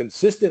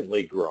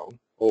consistently grown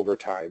over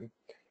time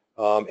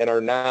and are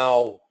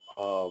now,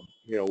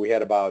 we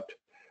had about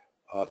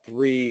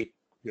 3,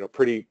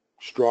 pretty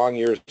strong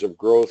years of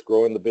growth,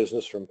 growing the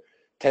business from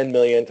 10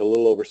 million to a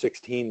little over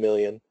 16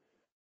 million,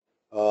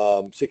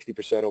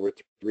 60% over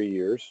 3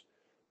 years.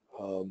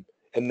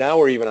 And now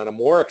we're even on a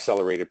more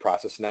accelerated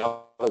process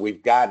now that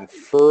we've gotten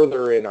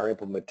further in our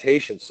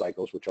implementation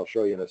cycles, which I'll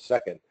show you in a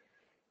second.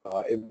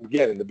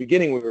 Again, in the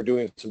beginning, we were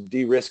doing some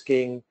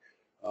de-risking.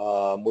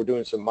 We're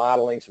doing some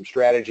modeling, some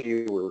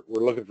strategy. We're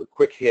looking for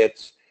quick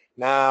hits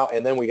now.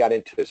 And then we got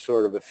into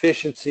sort of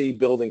efficiency,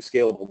 building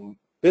scalable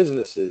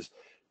businesses.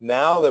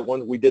 Now that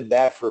when we did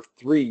that for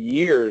 3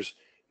 years,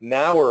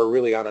 now we're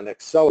really on an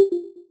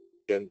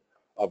acceleration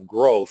of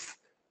growth,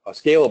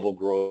 scalable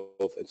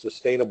growth and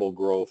sustainable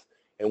growth.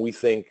 And we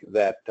think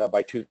that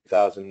by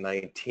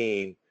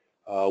 2019,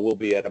 we'll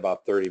be at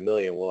about 30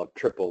 million. We'll have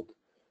tripled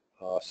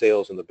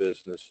sales in the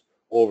business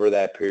over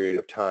that period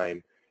of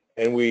time,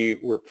 and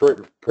we're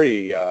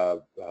pretty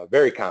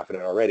very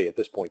confident already at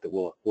this point that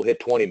we'll hit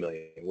 20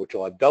 million, which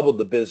will have doubled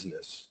the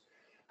business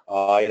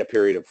in a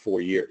period of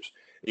 4 years.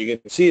 You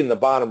can see in the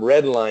bottom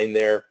red line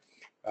there,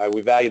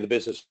 we valued the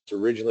business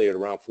originally at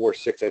around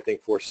 4.6, I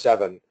think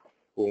 4.7.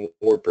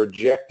 We're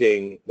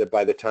projecting that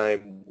by the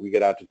time we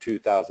get out to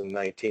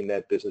 2019,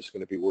 that business is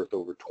going to be worth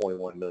over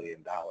 $21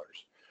 million.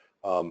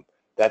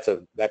 That's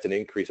an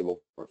increase of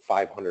over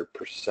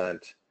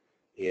 500%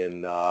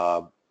 in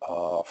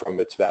from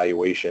its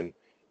valuation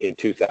in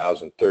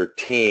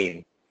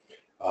 2013,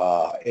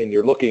 and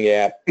you're looking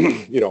at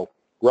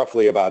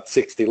roughly about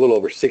a little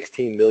over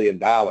 $16 million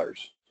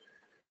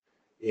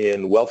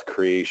in wealth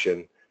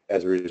creation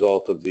as a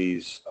result of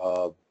these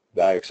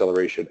value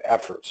acceleration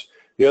efforts.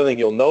 The other thing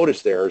you'll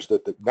notice there is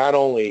that not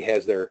only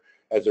as their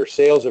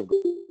sales have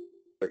grown,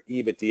 their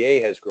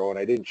EBITDA has grown.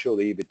 I didn't show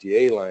the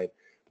EBITDA line.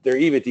 Their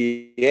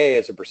EBITDA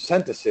as a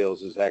percent of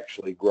sales has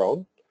actually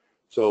grown.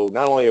 So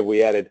not only have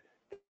we added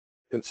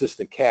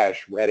consistent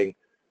cash, we're adding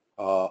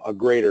a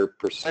greater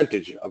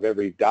percentage of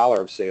every dollar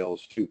of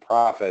sales to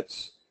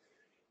profits.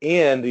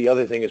 And the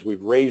other thing is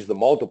we've raised the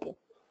multiple.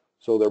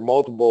 So their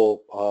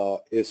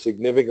multiple is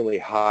significantly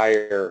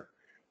higher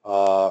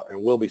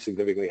and will be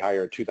significantly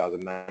higher in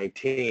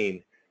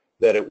 2019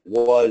 than it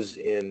was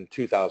in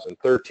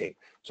 2013.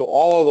 So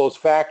all of those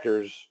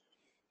factors,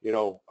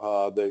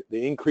 the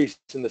increase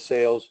in the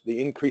sales,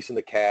 the increase in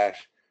the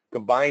cash,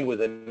 combined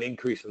with an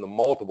increase in the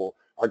multiple,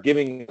 are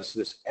giving us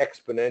this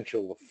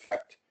exponential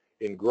effect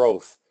in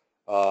growth.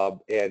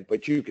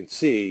 But you can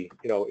see,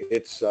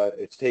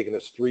 it's taken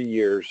us 3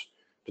 years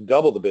to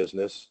double the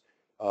business,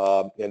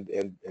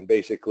 and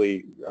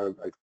basically, I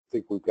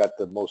think we've got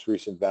the most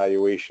recent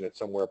valuation at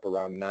somewhere up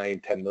around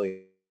 $9-10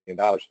 million.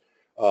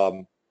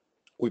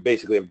 We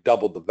basically have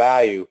doubled the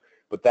value,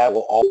 but that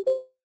will all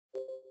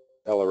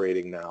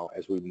accelerating now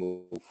as we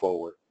move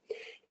forward.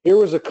 Here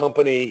was a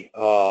company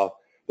that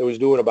was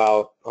doing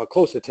about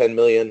close to 10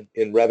 million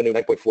in revenue,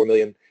 9.4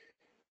 million,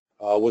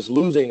 was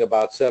losing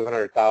about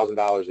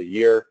 $700,000 a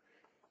year.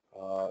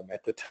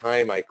 At the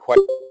time, I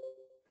questioned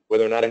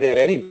whether or not it had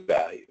any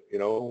value.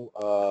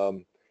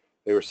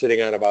 They were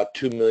sitting on about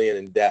 2 million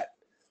in debt.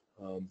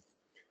 And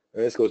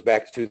this goes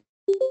back to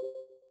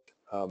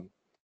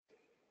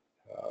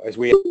as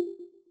we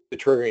the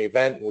triggering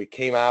event, and we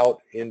came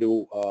out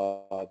into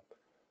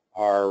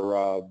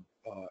our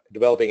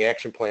developing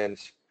action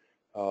plans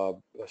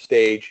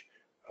stage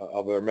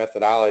of our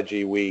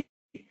methodology. We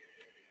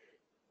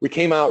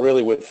came out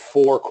really with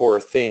 4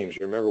 core themes.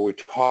 You remember we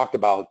talked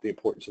about the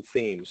importance of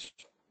themes.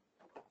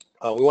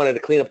 We wanted to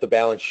clean up the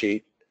balance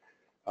sheet.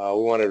 We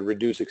wanted to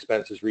reduce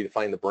expenses,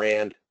 redefine the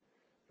brand,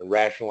 and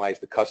rationalize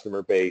the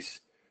customer base.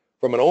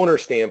 From an owner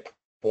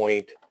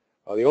standpoint,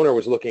 the owner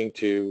was looking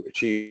to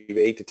achieve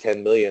 8 to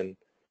 10 million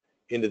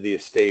into the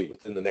estate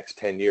within the next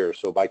 10 years.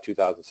 So by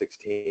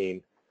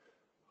 2016,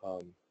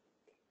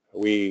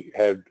 we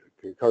had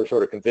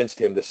sort of convinced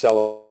him to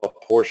sell a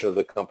portion of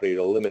the company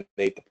to eliminate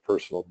the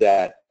personal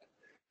debt.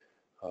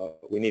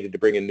 We needed to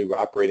bring in new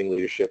operating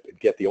leadership and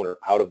get the owner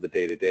out of the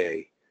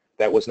day-to-day.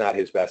 That was not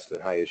his best and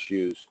highest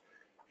use.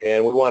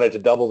 And we wanted to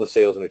double the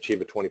sales and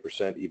achieve a 20%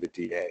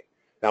 EBITDA.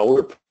 Now,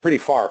 we're pretty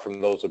far from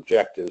those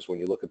objectives when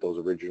you look at those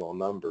original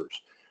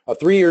numbers.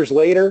 3 years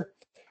later,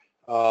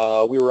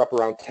 we were up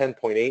around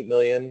 10.8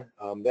 million.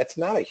 That's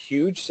not a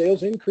huge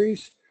sales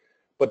increase,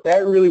 but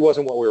that really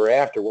wasn't what we were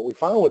after. What we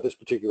found with this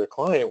particular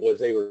client was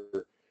they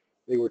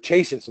were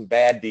chasing some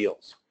bad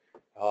deals,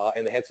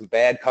 and they had some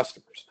bad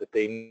customers that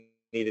they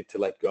needed to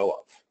let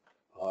go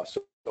of.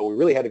 So So we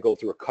really had to go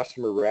through a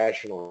customer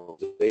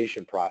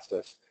rationalization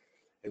process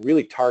and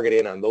really target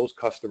in on those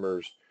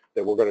customers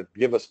that were going to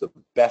give us the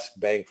best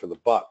bang for the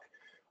buck.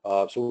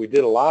 So we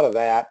did a lot of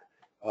that.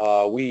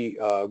 We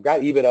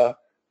got EBITDA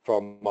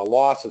from a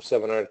loss of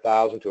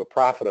 $700,000 to a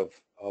profit of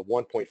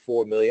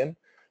 $1.4 million.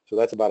 So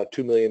that's about a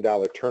 $2 million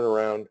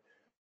turnaround.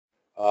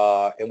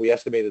 And we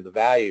estimated the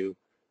value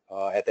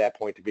at that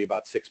point to be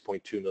about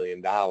 $6.2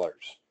 million.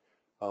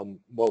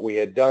 What we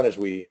had done is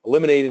we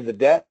eliminated the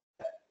debt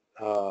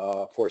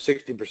for a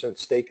 60%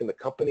 stake in the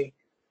company.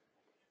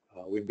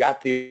 We've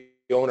got the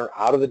owner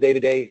out of the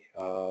day-to-day.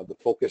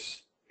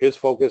 His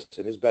focus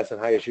and his best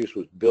and highest use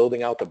was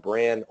building out the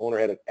brand. Owner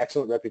had an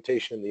excellent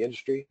reputation in the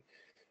industry,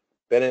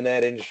 been in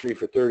that industry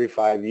for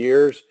 35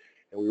 years,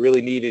 and we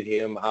really needed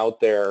him out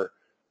there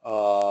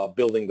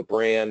building the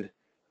brand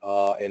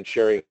and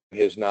sharing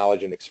his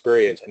knowledge and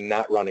experience and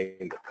not running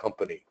the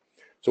company.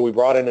 So we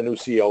brought in a new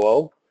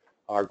COO.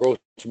 Our gross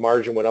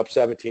margin went up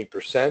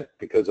 17%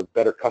 because of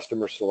better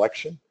customer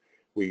selection.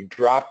 We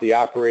dropped the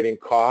operating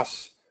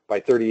costs by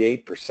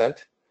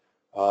 38%,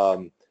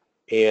 and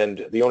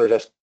the owner's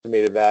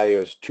estimated value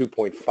is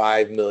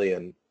 $2.5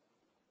 million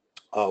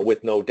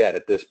with no debt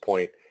at this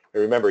point.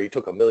 And remember, he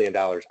took $1 million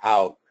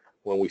out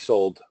when we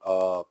sold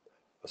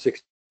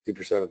 60%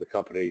 of the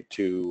company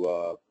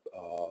to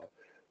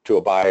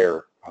a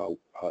buyer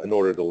in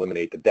order to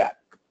eliminate the debt.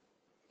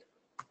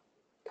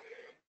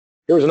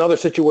 Here was another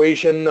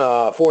situation,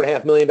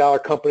 $4.5 million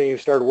company.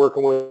 Started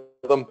working with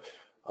them,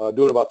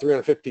 doing about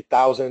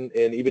 $350,000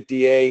 in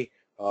EBITDA.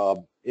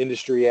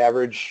 Industry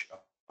average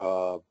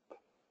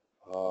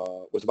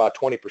was about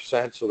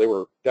 20%, so they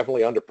were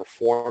definitely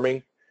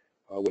underperforming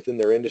within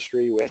their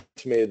industry. We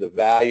estimated the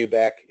value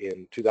back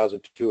in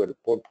 2002 at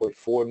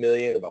 $1.4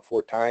 million, about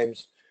 4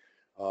 times.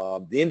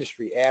 The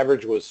industry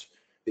average was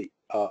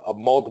a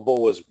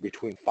multiple was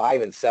between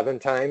 5 and 7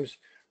 times.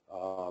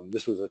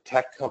 This was a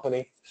tech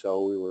company,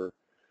 so we were,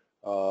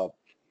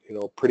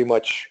 pretty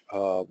much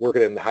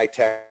working in the high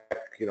tech,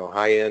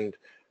 high end,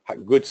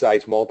 good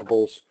size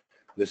multiples.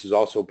 This is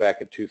also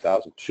back in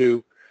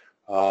 2002.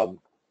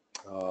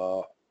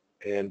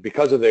 And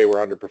because they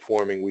were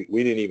underperforming,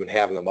 we didn't even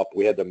have them up.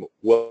 We had them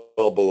well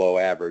below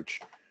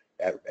average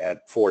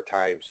at 4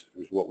 times,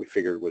 is what we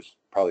figured was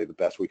probably the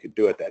best we could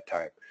do at that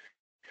time.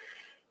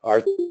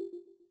 Our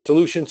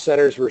solution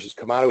centers versus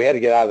commodity, we had to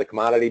get out of the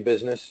commodity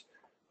business.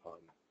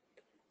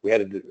 We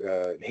had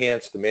to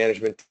enhance the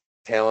management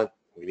talent.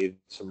 We needed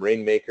some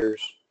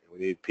rainmakers. We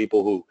needed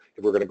people who,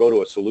 if we're going to go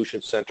to a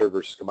solution center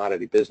versus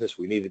commodity business,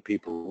 we needed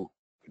people who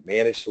could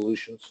manage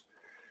solutions.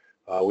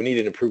 We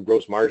needed improved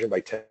gross margin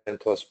by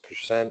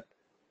 10+%.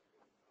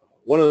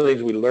 One of the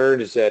things we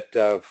learned is that,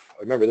 I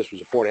remember this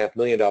was a $4.5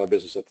 million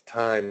business at the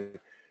time.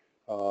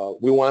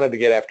 We wanted to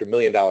get after $1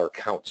 million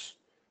accounts.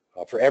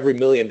 For every $1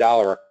 million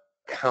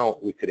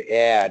account we could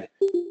add,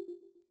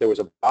 there was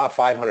about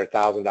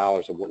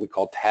 $500,000 of what we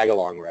call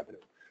tag-along revenue.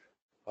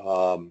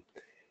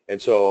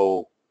 And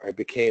so it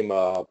became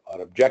an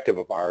objective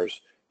of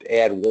ours to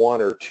add $1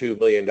 or $2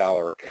 million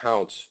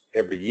accounts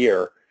every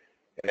year.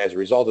 And as a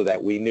result of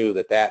that, we knew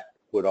that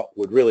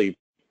would really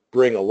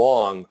bring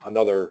along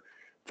another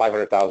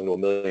 $500,000 to $1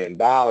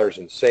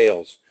 million in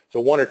sales. So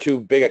 1 or 2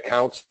 big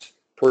accounts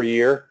per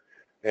year,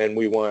 and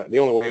the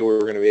only way we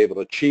were going to be able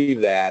to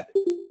achieve that,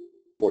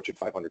 Fortune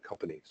 500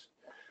 companies.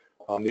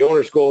 The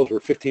owner's goals were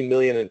 $15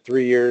 million in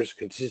 3 years,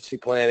 contingency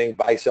planning,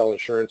 buy-sell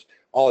insurance,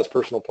 all his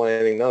personal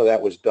planning. None of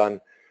that was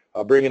done.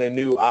 Bringing in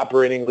new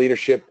operating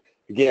leadership,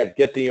 again,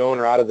 get the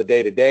owner out of the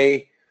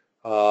day-to-day,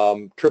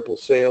 triple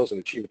sales, and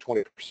achieve a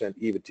 20%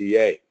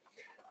 EBITDA.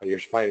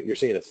 You're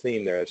seeing a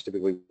theme there. That's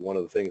typically one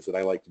of the things that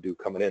I like to do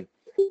coming in.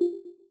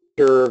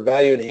 After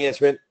value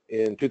enhancement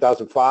in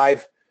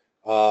 2005,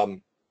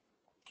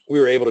 we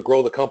were able to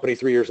grow the company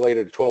 3 years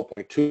later to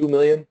 $12.2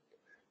 million,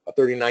 a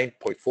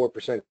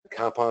 39.4%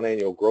 compound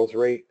annual growth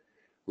rate.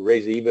 We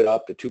raised the EBIT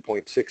up to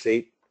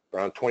 2.68,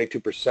 around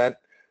 22%,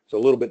 so a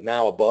little bit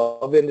now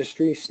above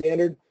industry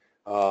standard,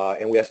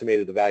 and we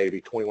estimated the value to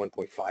be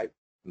 $21.5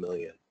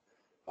 million.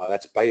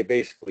 That's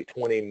basically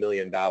 $20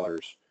 million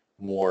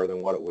more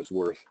than what it was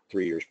worth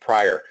 3 years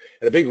prior.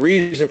 And a big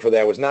reason for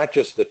that was not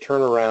just the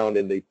turnaround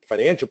in the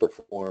financial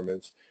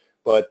performance,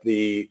 but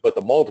the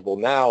multiple.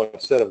 Now,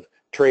 instead of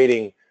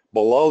trading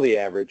below the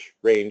average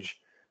range,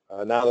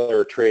 now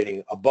they're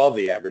trading above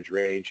the average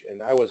range,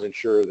 and I wasn't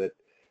sure that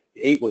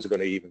 8 was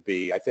going to even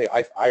be.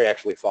 I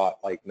actually thought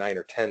like 9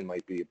 or 10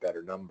 might be a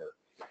better number.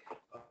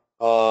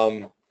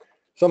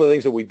 Some of the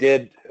things that we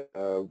did,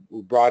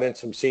 we brought in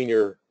some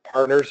senior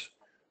partners,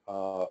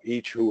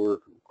 each who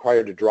were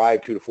required to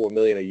drive $2 to $4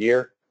 million a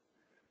year.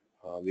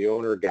 The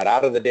owner got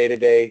out of the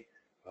day-to-day,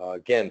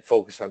 again,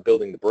 focused on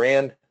building the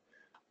brand.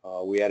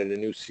 We added a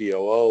new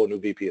COO, a new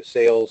VP of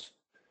sales.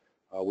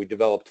 We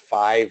developed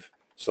 5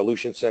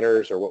 solution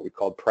centers, or what we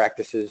called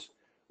practices.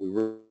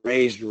 We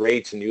raised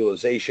rates and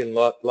utilization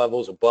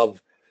levels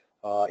above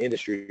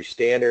industry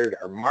standard.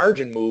 Our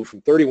margin moved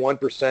from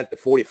 31% to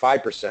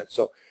 45%.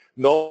 So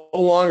no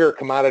longer a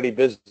commodity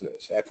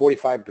business. At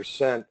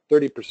 45%,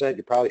 30%,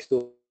 you're probably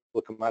still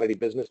a commodity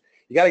business.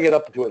 you got to get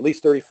up to at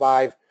least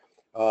 35.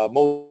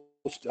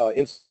 Most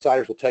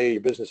insiders will tell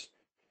you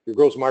your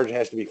gross margin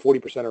has to be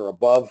 40% or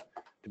above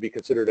to be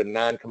considered a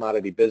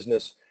non-commodity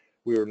business.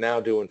 We are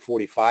now doing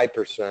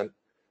 45%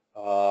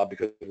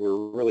 because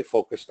we're really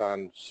focused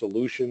on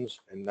solutions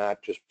and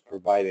not just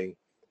providing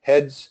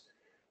heads.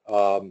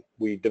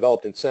 We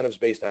developed incentives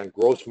based on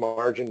gross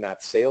margin,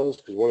 not sales,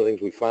 because one of the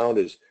things we found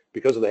is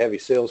because of the heavy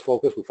sales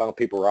focus, we found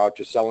people were out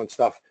just selling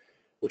stuff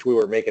which we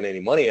weren't making any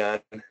money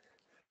on.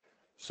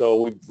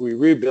 So we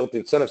rebuilt the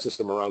incentive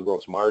system around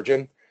gross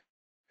margin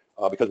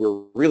because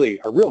our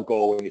real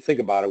goal, when you think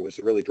about it, was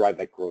to really drive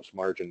that gross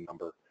margin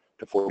number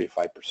to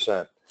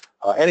 45%.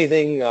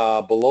 Anything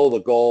below the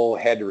goal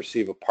had to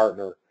receive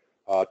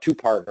two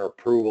partner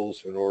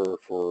approvals in order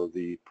for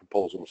the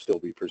proposal to still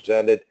be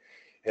presented,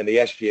 and the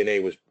SG&A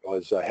was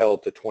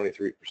held to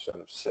 23%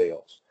 of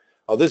sales.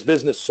 This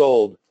business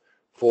sold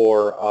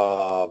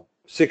for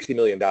 $60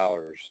 million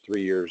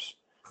 3 years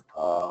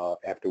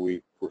after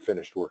we were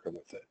finished working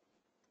with it.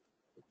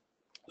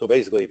 So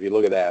basically, if you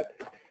look at that,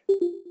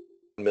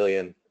 $1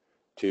 million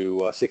to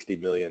 $60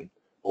 million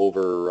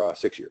over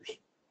 6 years,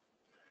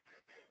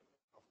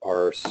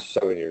 or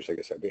 7 years, I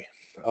guess that'd be.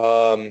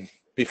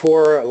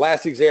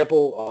 Last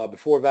example,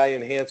 before value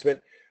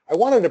enhancement, I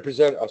wanted to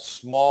present a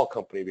small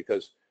company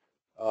because,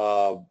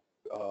 one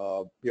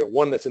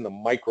that's in the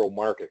micro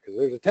market, because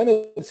there's a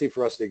tendency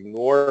for us to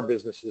ignore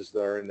businesses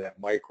that are in that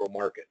micro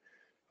market.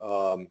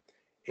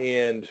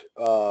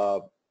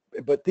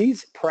 But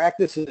these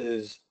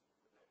practices,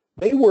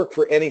 they work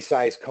for any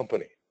size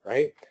company,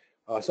 right?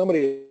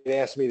 Somebody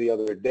asked me the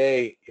other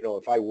day,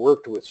 if I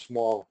worked with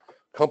small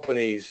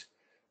companies,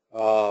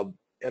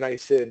 and I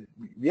said,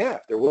 yeah,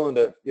 they're willing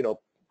to,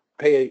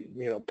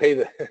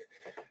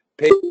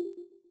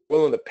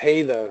 willing to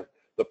pay the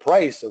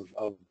price of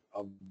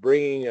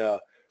bringing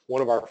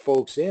one of our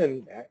folks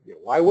in.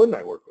 Why wouldn't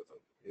I work with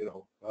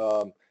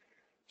them?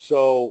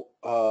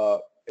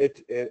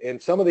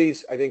 And some of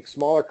these, I think,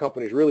 smaller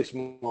companies, really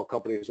small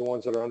companies, the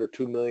ones that are under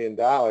 $2 million,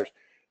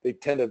 they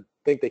tend to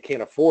think they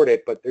can't afford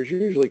it, but there's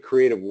usually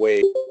creative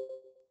ways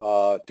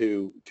that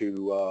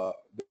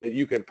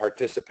you can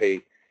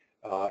participate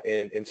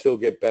and still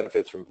get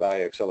benefits from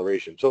value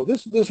acceleration. So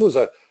this was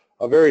a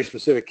very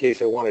specific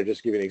case. I want to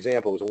just give you an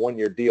example. It was a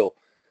 1-year deal.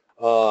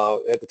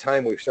 At the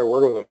time we started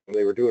working with them,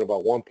 they were doing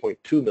about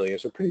 $1.2 million.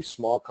 So a pretty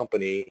small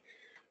company,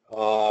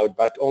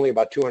 only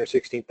about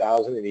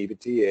 $216,000 in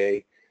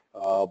EBITDA,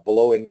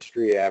 below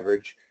industry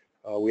average.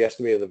 We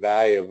estimated the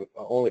value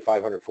of only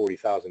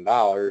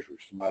 $540,000,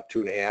 which is about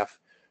 2.5,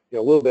 a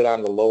little bit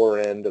on the lower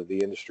end of the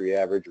industry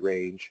average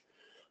range.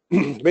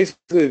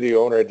 Basically, the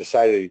owner had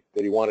decided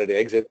that he wanted to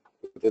exit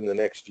within the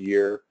next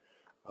year.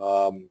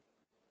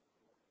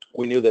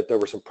 We knew that there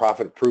were some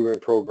profit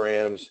improvement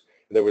programs,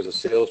 there was a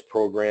sales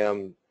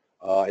program,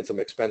 and some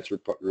expense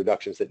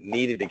reductions that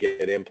needed to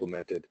get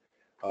implemented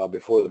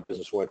before the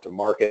business went to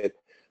market.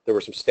 There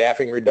were some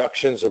staffing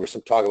reductions. There was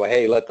some talk about,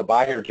 hey, let the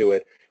buyer do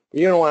it.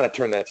 You don't want to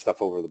turn that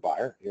stuff over to the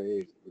buyer.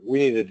 We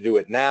needed to do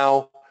it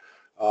now.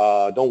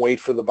 Don't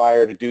wait for the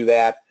buyer to do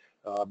that,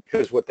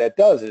 because what that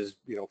does is,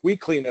 if we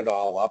clean it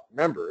all up,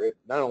 remember, it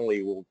not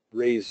only will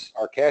raise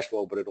our cash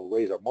flow, but it'll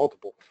raise our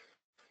multiple.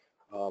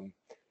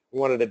 We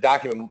wanted to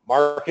document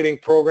marketing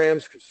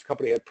programs because the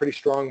company had pretty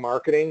strong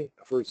marketing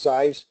for its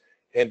size,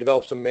 and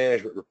develop some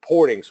management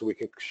reporting so we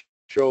can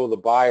show the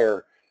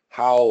buyer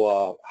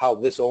how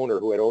this owner,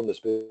 who had owned this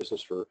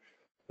business for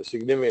a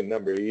significant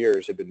number of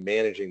years, had been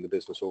managing the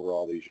business over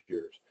all these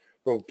years.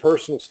 From a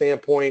personal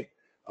standpoint,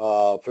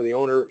 for the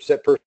owner,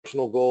 set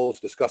personal goals,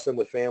 discuss them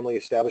with family,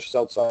 establish his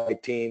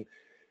outside team.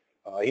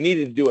 He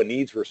needed to do a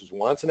needs versus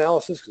wants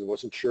analysis because he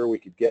wasn't sure we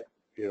could get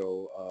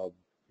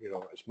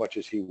as much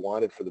as he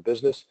wanted for the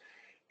business,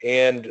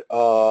 and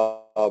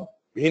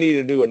he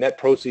needed to do a net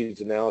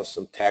proceeds analysis,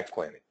 some tax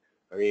planning.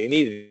 I mean, he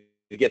needed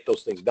to get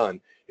those things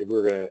done if we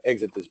were going to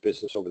exit this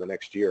business over the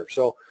next year.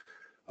 So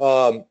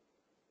a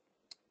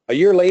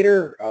year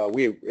later,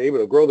 we were able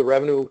to grow the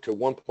revenue to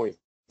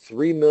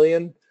 $1.3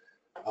 million.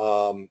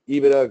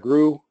 EBITDA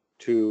grew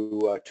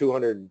to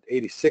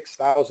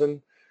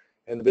 $286,000,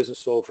 and the business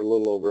sold for a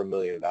little over $1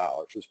 million,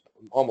 which was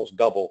almost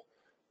double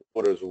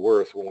what it was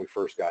worth when we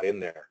first got in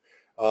there.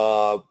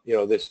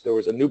 There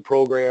was a new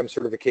program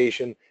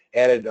certification,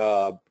 added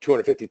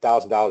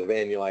 $250,000 of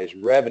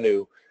annualized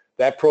revenue.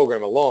 That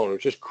program alone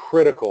was just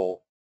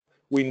critical.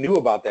 We knew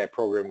about that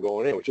program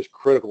going in. It was just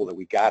critical that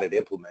we got it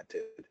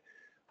implemented,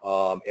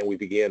 and we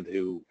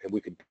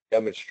could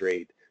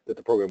demonstrate that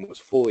the program was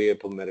fully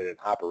implemented and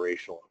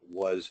operational. It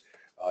was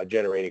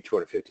generating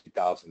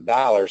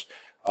 $250,000.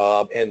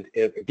 And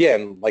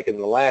again, like in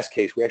the last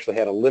case, we actually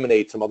had to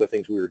eliminate some other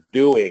things we were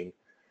doing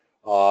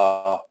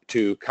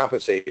to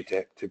compensate,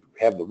 to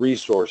have the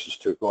resources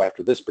to go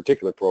after this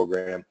particular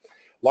program.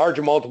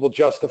 Larger multiple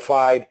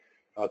justified.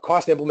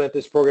 Cost to implement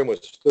this program was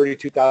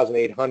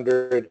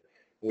 $32,800.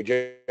 We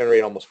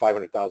generate almost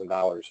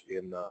 $500,000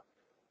 in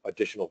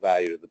additional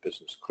value to the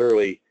business.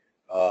 Clearly,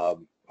 a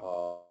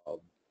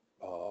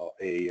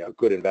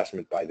good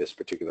investment by this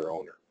particular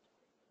owner.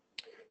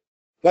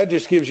 that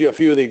just gives you a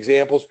few of the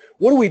examples.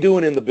 What are we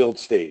doing in the build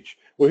stage?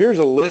 Well, here's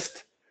a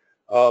list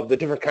of the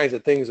different kinds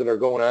of things that are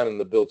going on in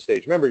the build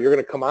stage. Remember, you're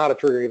going to come out of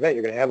triggering event.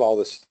 You're going to have all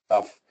this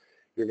stuff.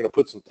 You're going to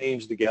put some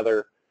themes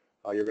together.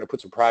 You're going to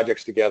put some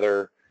projects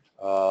together.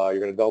 You're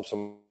going to develop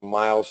some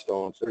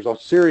milestones. There's a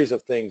series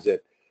of things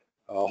that,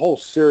 a whole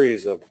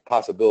series of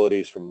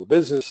possibilities from the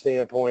business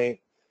standpoint,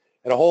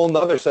 and a whole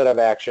nother set of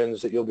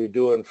actions that you'll be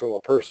doing from a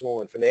personal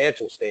and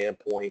financial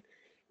standpoint.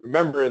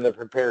 Remember, in the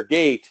prepare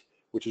gate,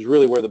 which is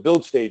really where the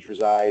build stage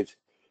resides,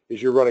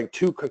 is you're running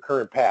two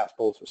concurrent paths,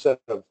 both a set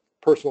of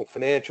personal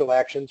financial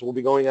actions will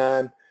be going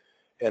on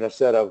and a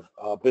set of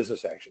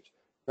business actions.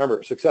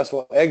 Remember,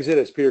 successful exit,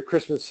 as Peter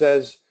Christmas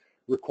says,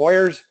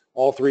 requires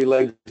all three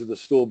legs of the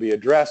stool be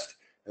addressed,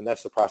 and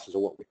that's the process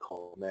of what we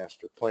call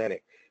master planning.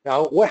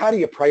 Now, how do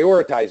you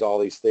prioritize all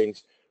these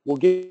things? We'll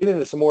get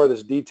into some more of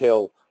this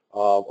detail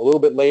a little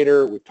bit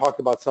later. We've talked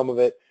about some of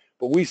it,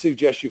 but we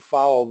suggest you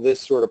follow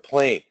this sort of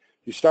plane.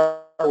 You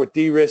start with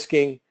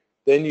de-risking,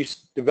 then you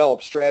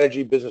develop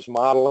strategy, business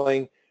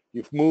modeling,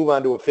 you move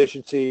on to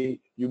efficiency,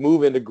 you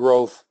move into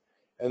growth,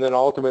 and then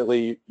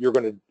ultimately you're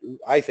going to,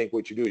 I think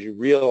what you do is you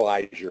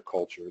realize your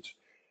cultures.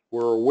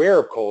 We're aware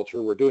of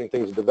culture, we're doing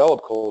things to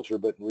develop culture,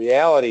 but in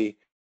reality,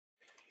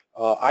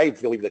 I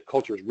believe that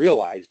culture is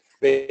realized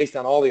based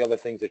on all the other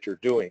things that you're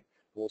doing.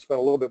 We'll spend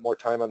a little bit more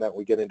time on that when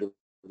we get into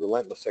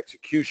relentless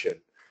execution,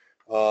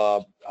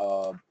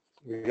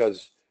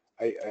 because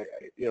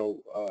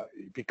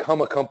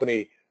become a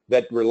company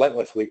that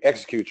relentlessly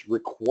executes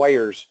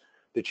requires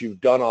that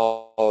you've done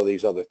all of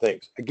these other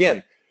things.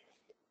 Again,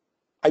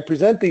 I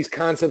present these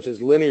concepts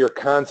as linear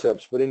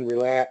concepts, but in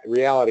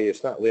reality,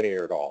 it's not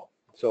linear at all.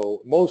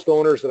 So most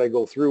owners that I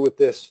go through with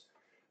this,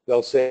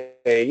 they'll say,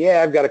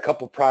 yeah, I've got a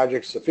couple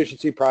projects,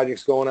 efficiency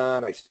projects going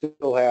on. I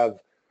still have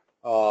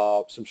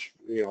some,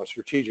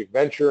 strategic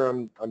venture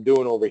I'm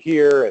doing over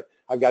here.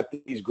 I've got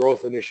these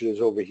growth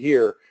initiatives over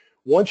here.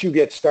 Once you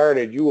get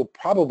started, you will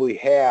probably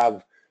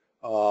have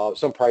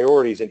some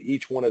priorities in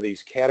each one of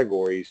these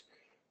categories,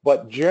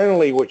 but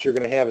generally what you're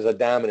going to have is a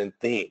dominant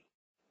theme.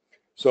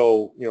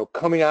 So,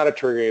 coming out of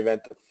triggering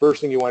event, the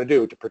first thing you want to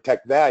do to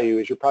protect value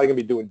is you're probably going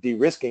to be doing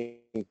de-risking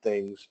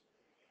things.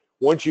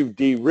 Once you've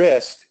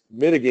de-risked,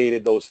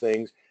 mitigated those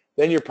things,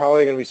 then you're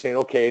probably going to be saying,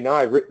 okay, now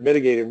I've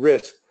mitigated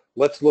risk.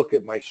 Let's look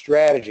at my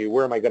strategy.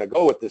 Where am I going to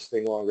go with this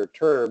thing longer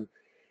term?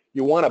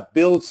 You want to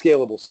build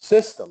scalable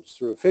systems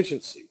through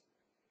efficiency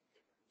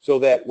so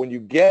that when you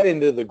get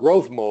into the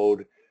growth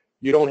mode,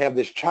 you don't have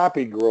this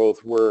choppy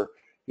growth where,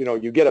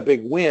 you get a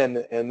big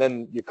win and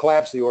then you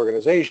collapse the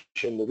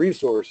organization, the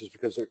resources,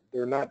 because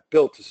they're not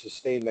built to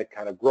sustain that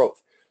kind of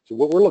growth. So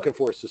what we're looking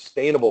for is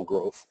sustainable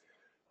growth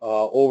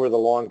over the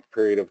long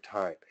period of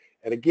time.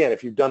 And again,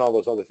 if you've done all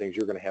those other things,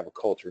 you're going to have a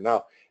culture.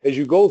 Now, as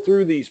you go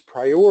through these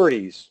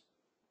priorities,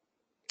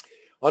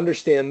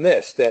 understand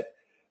this, that,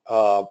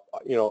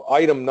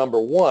 item number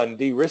one,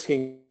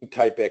 de-risking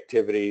type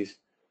activities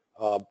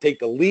take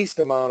the least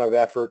amount of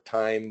effort,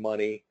 time,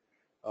 money,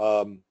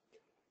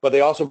 but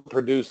they also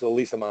produce the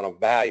least amount of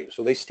value.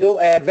 So they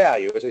still add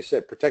value. As I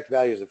said, protect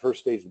value is the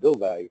first stage to build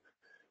value,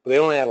 but they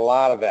don't add a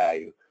lot of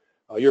value.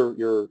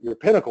 Your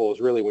pinnacle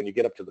is really when you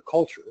get up to the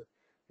culture.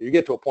 You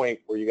get to a point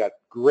where you got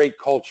great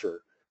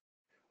culture.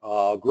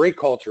 Great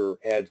culture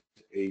adds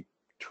a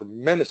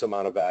tremendous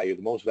amount of value,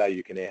 the most value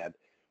you can add,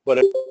 but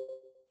it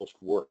most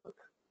work,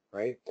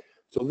 right?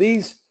 So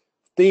these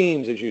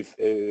themes, as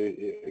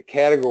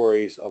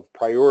categories of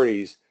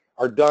priorities,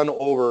 are done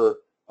over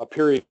a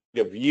period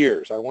of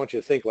years. I want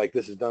you to think like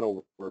this is done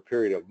over a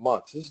period of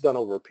months. This is done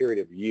over a period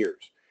of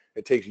years.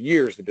 It takes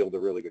years to build a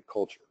really good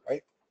culture,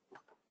 right?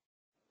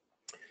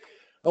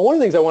 Now, one of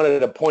the things I wanted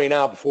to point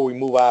out before we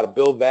move out of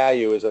build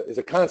value is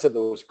a concept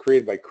that was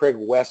created by Craig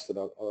West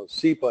of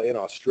SEPA in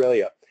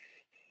Australia.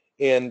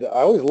 And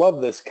I always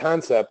love this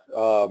concept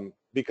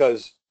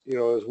because,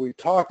 as we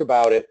talked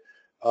about it,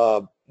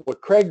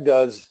 what Craig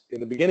does in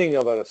the beginning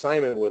of an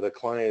assignment with a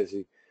client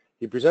is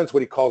he presents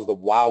what he calls the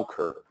wow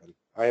curve. And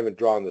I haven't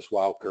drawn this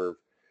wow curve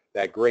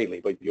that greatly,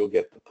 but you'll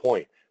get the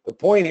point. The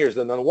point here is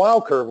that on the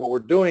wow curve, what we're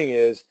doing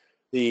is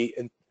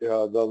on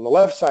the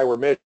left side,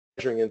 we're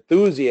measuring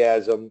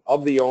enthusiasm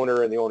of the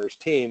owner and the owner's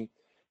team.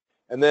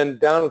 And then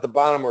down at the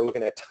bottom, we're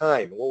looking at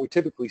time. And what we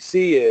typically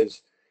see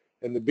is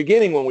in the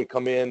beginning when we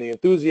come in, the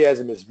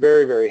enthusiasm is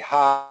very, very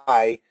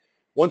high.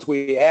 Once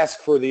we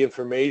ask for the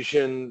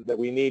information that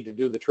we need to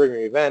do the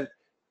triggering event,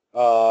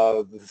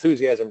 the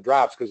enthusiasm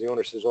drops because the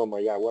owner says, oh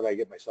my God, what did I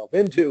get myself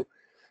into?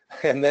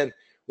 And then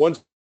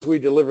once we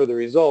deliver the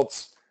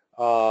results,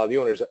 the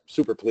owner's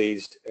super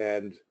pleased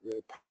and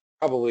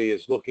probably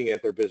is looking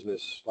at their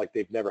business like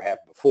they've never had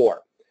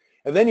before.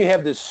 And then you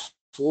have this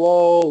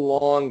slow,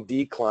 long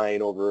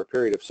decline over a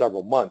period of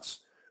several months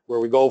where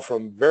we go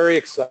from very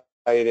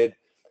excited,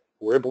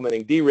 we're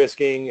implementing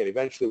de-risking, and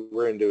eventually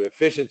we're into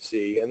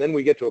efficiency, and then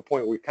we get to a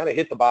point where we kind of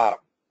hit the bottom.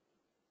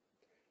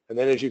 And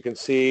then as you can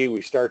see,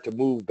 we start to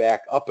move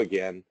back up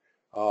again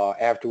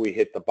after we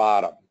hit the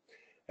bottom.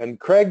 And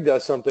Craig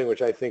does something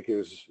which I think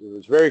is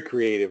very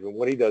creative, and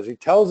what he does, he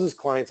tells his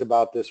clients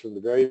about this from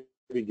the very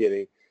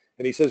beginning.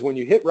 And he says, when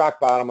you hit rock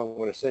bottom, I'm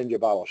going to send you a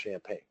bottle of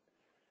champagne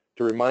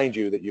to remind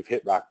you that you've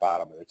hit rock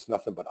bottom and it's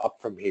nothing but up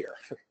from here.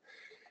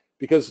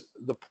 Because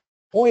the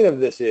point of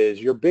this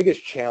is your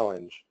biggest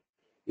challenge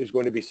is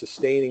going to be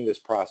sustaining this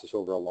process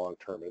over a long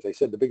term. As I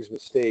said, the biggest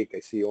mistake I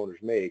see owners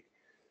make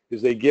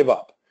is they give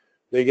up.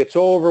 They get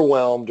so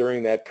overwhelmed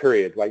during that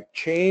period. Like,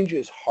 change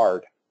is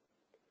hard.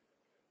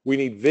 We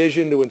need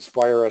vision to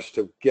inspire us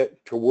to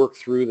get to work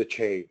through the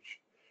change.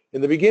 In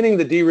the beginning,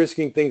 the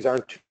de-risking things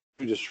aren't too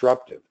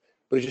disruptive.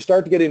 But as you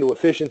start to get into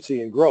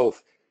efficiency and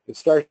growth, it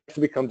starts to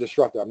become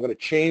disruptive. I'm going to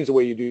change the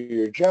way you do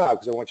your job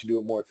because I want you to do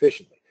it more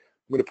efficiently.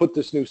 I'm going to put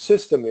this new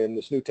system in,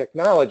 this new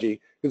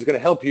technology, because it's going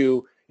to help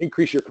you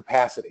increase your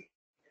capacity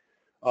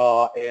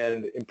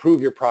and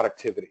improve your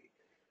productivity.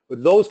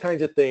 But those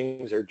kinds of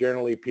things are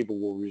generally people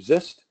will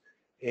resist,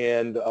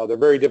 and they're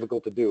very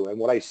difficult to do. And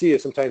what I see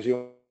is sometimes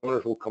the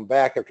owners will come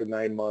back after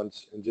 9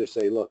 months and just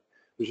say, look,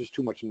 there's just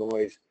too much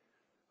noise.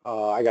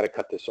 I got to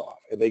cut this off,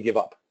 and they give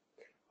up.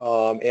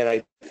 And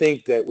I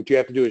think that what you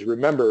have to do is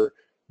remember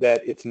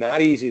that it's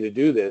not easy to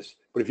do this,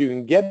 but if you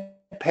can get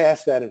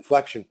past that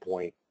inflection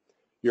point,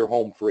 you're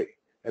home free.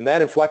 And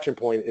that inflection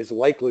point is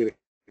likely to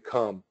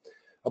come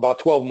about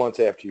 12 months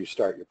after you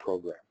start your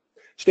program.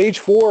 Stage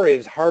 4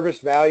 is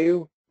harvest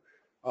value.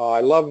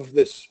 I love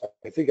this.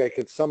 I think I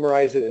could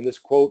summarize it in this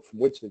quote from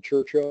Winston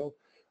Churchill.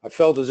 I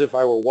felt as if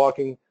I were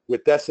walking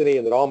with destiny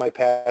and that all my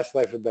past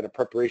life had been a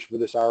preparation for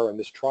this hour and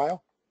this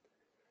trial.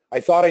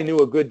 I thought I knew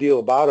a good deal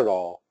about it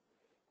all.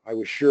 I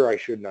was sure I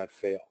should not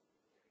fail.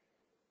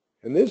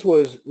 And this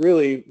was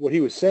really what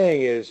he was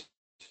saying is,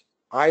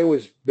 I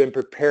was been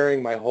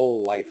preparing my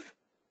whole life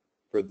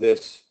for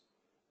this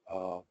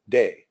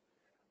day,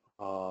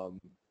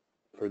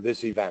 for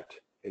this event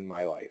in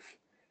my life.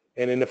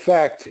 And in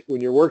effect,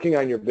 when you're working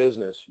on your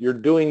business, you're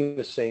doing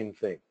the same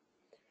thing.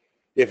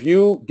 If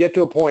you get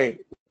to a point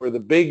where the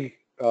big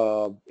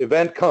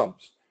event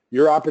comes,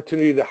 your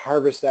opportunity to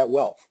harvest that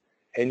wealth,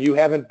 and you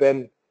haven't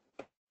been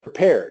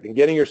prepared and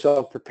getting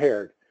yourself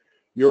prepared,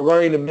 you're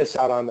going to miss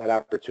out on that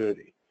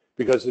opportunity.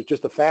 Because it's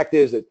just the fact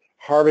is that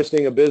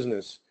harvesting a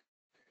business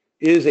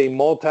is a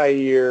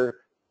multi-year,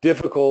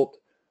 difficult,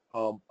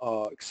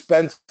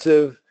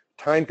 expensive,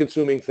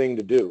 time-consuming thing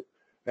to do.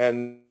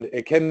 And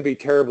it can be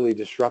terribly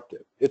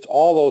disruptive. It's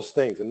all those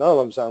things, and none of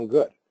them sound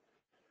good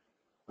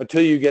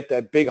until you get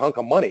that big hunk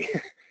of money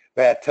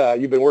that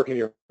you've been working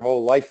your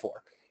whole life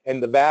for.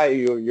 And the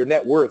value, your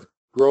net worth,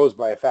 grows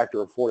by a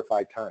factor of 4 to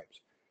 5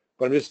 times.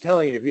 But I'm just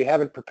telling you, if you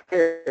haven't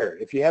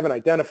prepared, if you haven't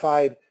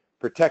identified,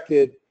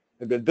 protected,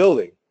 and been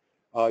building,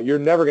 you're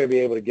never going to be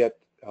able to get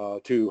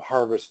to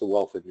harvest the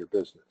wealth in your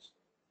business.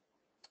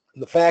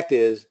 And the fact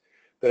is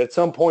that at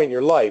some point in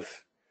your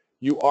life,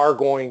 you are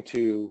going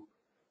to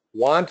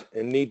want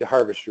and need to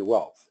harvest your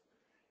wealth.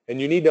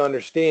 And you need to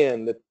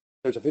understand that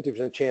there's a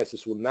 50% chance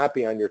this will not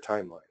be on your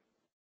timeline.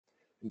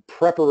 And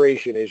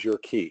preparation is your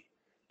key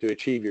to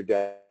achieve your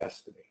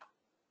destiny.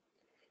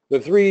 The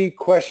 3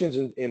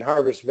 questions in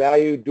harvest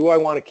value: do I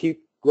want to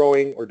keep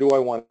growing or do I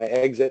want to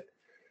exit?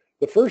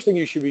 The first thing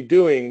you should be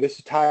doing,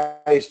 this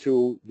ties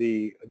to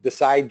the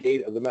decide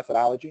gate of the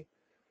methodology.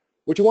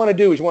 What you want to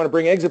do is you want to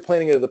bring exit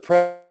planning into the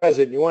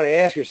present. You want to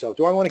ask yourself,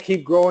 do I want to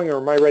keep growing or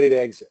am I ready to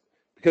exit?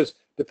 Because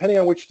depending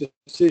on which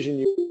decision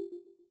you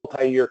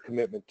multi-year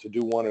commitment to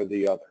do one or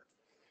the other.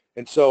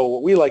 And so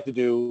what we like to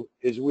do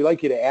is we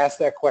like you to ask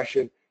that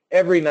question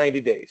every 90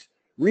 days.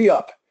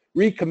 Re-up,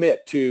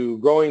 recommit to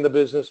growing the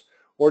business,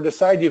 or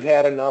decide you've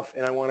had enough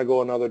and I want to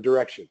go another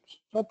direction.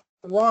 There's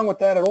nothing wrong with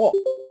that at all.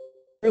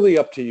 Really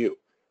up to you.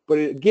 But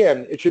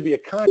again, it should be a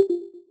conscious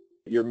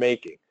you're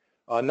making,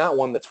 not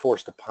one that's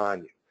forced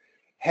upon you.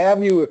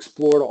 Have you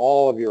explored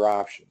all of your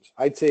options?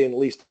 I'd say in at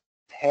least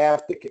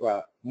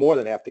more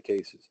than half the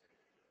cases.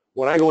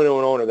 When I go into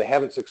an owner, they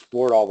haven't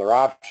explored all their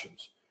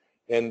options.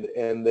 And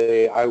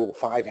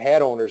I've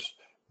had owners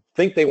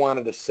think they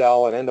wanted to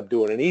sell and end up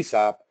doing an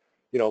ESOP,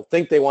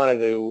 think they wanted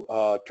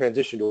to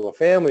transition to a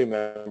family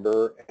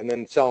member and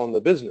then selling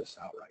the business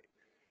outright.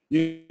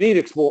 You need to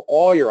explore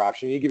all your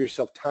options. You need to give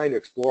yourself time to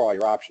explore all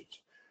your options.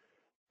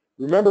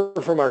 Remember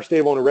from our State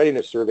of Owner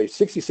Readiness survey,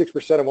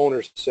 66% of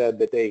owners said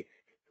that they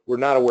were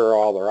not aware of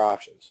all their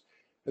options.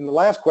 And the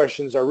last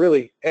questions are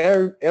really,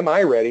 am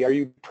I ready? Are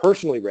you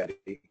personally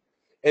ready?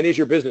 And is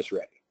your business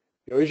ready?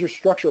 Is your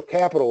structural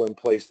capital in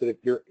place that if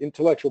your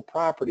intellectual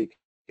property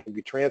can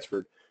be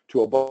transferred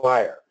to a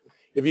buyer?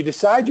 If you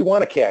decide you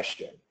want to cash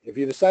in, if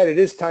you decide it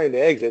is time to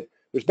exit,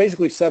 there's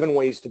basically 7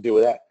 ways to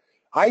do that.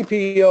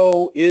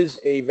 IPO is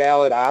a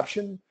valid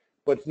option,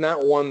 but it's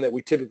not one that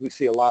we typically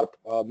see a lot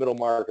of middle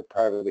market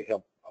privately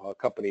held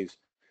companies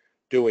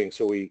doing,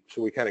 so we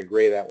kind of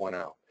gray that one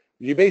out.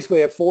 You basically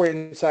have 4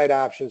 inside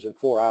options and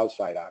 4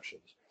 outside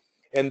options.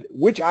 And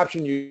which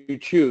option you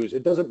choose,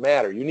 it doesn't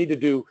matter. You need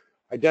to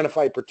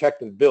identify,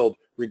 protect, and build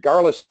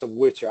regardless of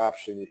which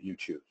option that you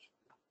choose.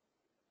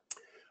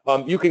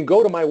 You can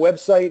go to my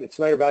website at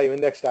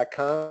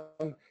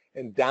SnyderValueIndex.com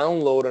and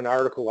download an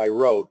article I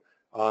wrote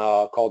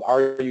called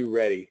Are You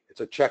Ready?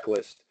 It's a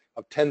checklist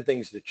of 10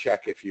 things to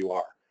check if you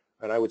are.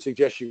 And I would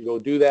suggest you go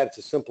do that. It's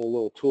a simple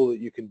little tool that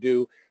you can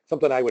do.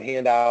 something I would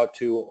hand out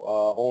to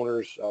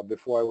owners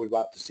before I would go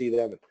out to see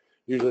them.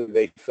 Usually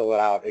they fill it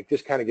out. It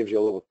just kind of gives you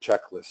a little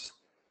checklist.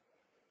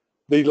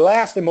 The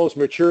last and most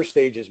mature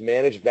stage is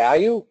manage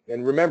value.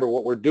 And remember,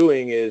 what we're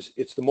doing is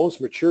it's the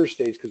most mature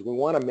stage because we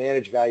want to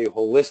manage value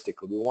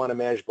holistically. We want to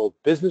manage both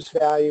business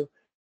value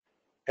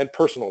and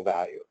personal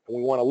value. And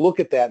we want to look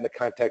at that in the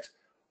context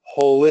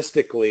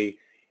holistically.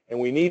 And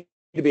we need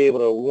to be able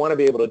to, we want to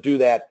be able to do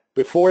that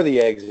before the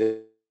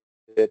exit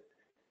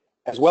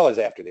as well as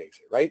after the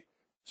exit, right?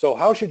 So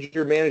how should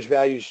your managed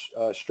value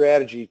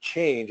strategy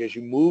change as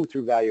you move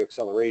through value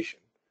acceleration?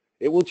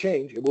 It will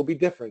change. It will be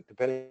different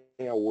depending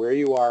on where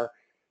you are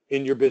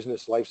in your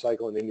business life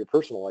cycle and in your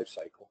personal life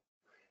cycle.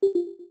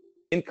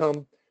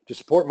 Income to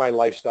support my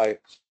lifestyle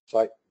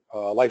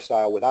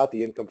without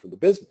the income from the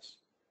business.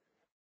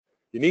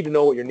 You need to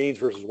know what your needs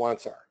versus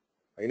wants are.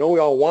 I know we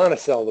all want to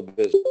sell the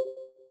business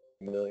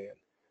million,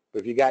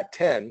 but if you got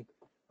 10,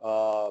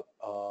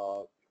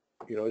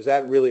 is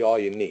that really all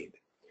you need?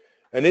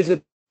 And is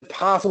it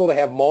possible to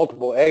have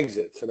multiple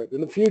exits? And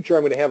in the future,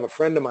 I'm going to have a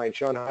friend of mine,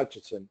 Sean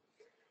Hutchinson,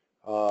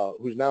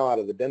 who's now out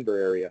of the Denver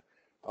area,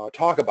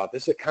 talk about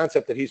this. It's a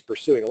concept that he's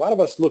pursuing. A lot of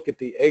us look at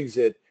the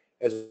exit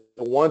as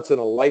a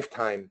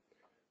once-in-a-lifetime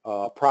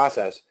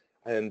process.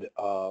 And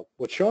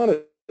what Sean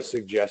is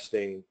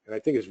suggesting, and I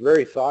think is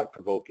very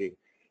thought-provoking,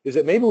 is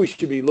that maybe we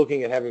should be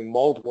looking at having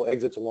multiple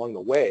exits along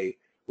the way.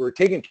 We're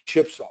taking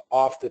chips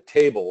off the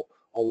table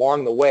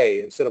along the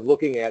way instead of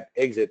looking at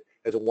exit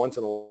as a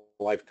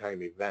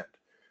once-in-a-lifetime event.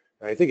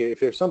 And I think if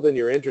there's something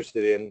you're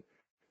interested in,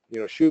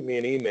 shoot me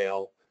an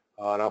email,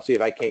 and I'll see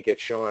if I can't get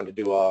Sean to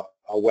do a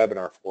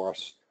webinar for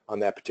us on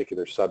that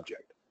particular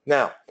subject.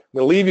 Now, I'm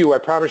going to leave you, I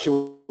promise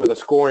you, with a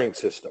scoring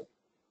system.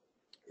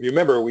 You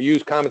remember, we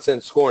use common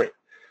sense scoring.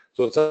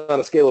 So it's on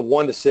a scale of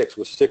 1 to 6,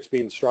 with 6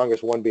 being the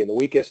strongest, 1 being the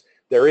weakest.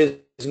 There is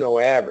no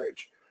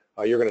average.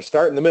 You're going to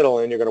start in the middle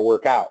and you're going to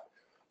work out.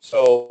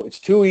 So it's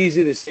too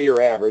easy to say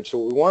your average. So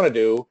what we want to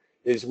do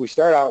is we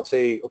start out and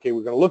say, okay,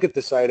 we're going to look at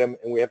this item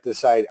and we have to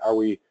decide, are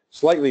we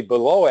slightly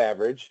below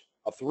average,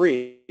 a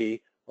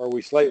 3, or are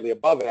we slightly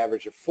above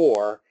average, a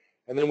 4,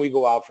 and then we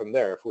go out from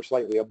there. If we're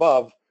slightly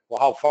above,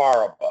 well, how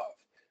far above?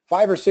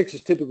 5 or 6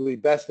 is typically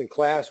best in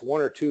class.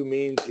 1 or 2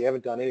 means you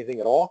haven't done anything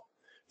at all.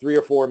 3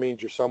 or 4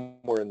 means you're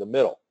somewhere in the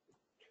middle.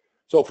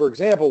 So for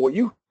example, what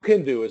you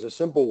can do is a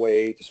simple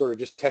way to sort of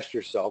just test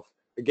yourself.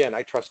 Again,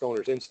 I trust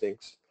owners'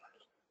 instincts.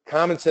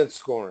 Common sense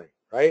scoring,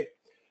 right?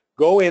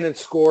 Go in and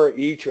score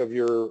each of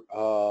your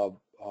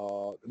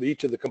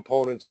each of the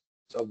components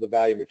of the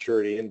value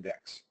maturity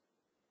index.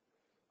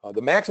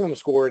 The maximum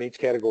score in each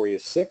category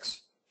is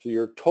 6, so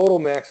your total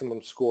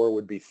maximum score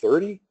would be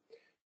 30.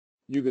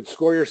 You could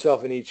score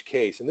yourself in each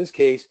case. In this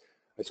case,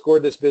 I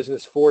scored this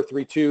business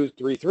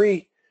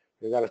 43233.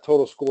 He got a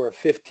total score of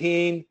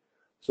 15,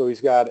 so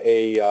he's got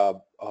a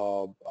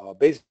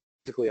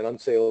basically an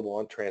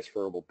unsaleable,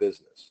 untransferable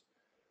business.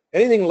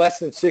 Anything less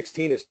than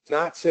 16 is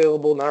not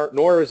saleable,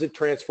 nor is it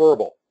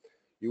transferable.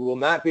 You will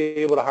not be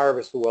able to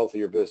harvest the wealth of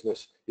your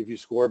business if you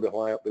score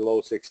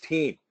below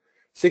 16.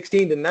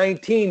 16 to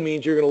 19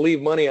 means you're going to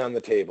leave money on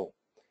the table,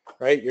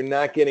 right? You're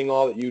not getting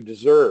all that you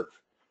deserve.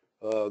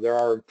 There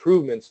are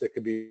improvements that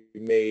could be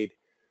made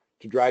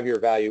to drive your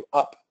value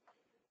up.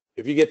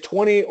 If you get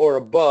 20 or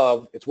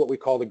above, it's what we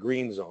call the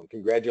green zone.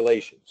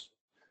 Congratulations.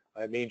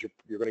 That means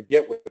you're going to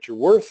get what you're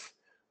worth,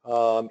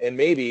 and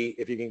maybe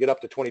if you can get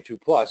up to 22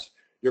 plus,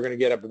 you're going to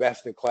get a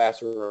best in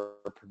class or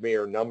a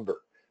premier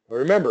number. Now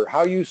remember,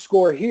 how you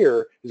score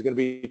here is going to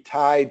be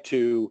tied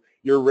to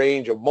your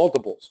range of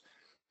multiples.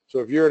 So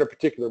if you're in a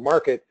particular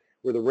market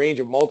where the range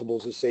of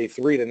multiples is say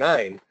 3 to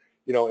 9,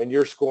 and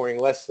you're scoring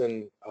less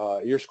than,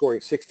 you're scoring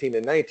 16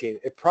 to 19,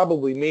 it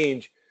probably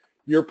means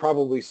you're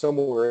probably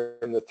somewhere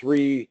in the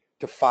 3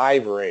 to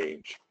 5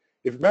 range.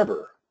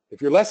 Remember,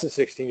 if you're less than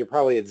 16, you're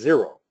probably at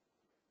 0,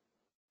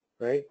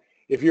 right?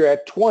 If you're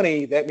at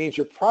 20, that means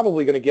you're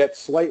probably going to get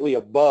slightly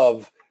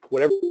above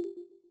whatever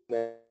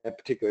in that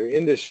particular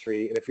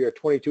industry. And if you're at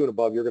 22 and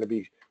above, you're going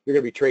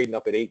to be trading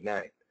up at 8,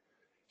 9.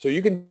 So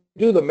you can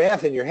do the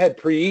math in your head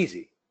pretty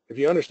easy. If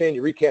you understand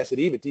your recasted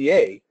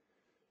EBITDA,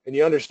 and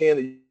you understand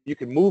that you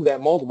can move that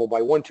multiple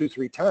by 1, 2,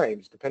 3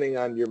 times, depending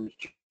on your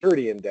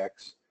maturity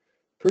index,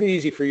 pretty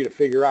easy for you to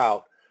figure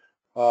out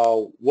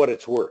what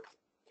it's worth.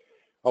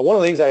 One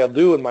of the things I'll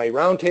do in my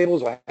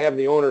roundtables, I have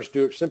the owners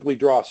simply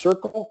draw a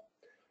circle,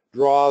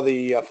 draw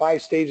the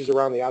 5 stages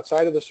around the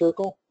outside of the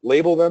circle,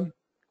 label them,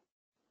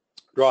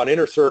 draw an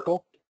inner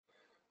circle,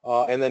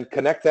 and then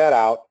connect that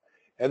out,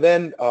 and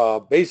then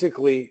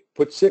basically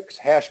put 6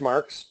 hash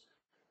marks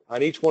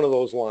on each one of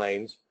those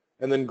lines,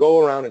 and then go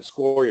around and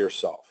score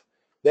yourself.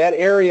 That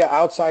area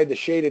outside the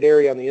shaded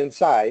area on the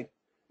inside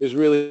is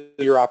really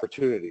your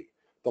opportunity.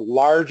 The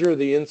larger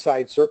the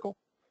inside circle,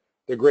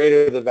 the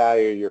greater the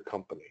value of your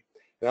company.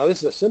 Now this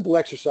is a simple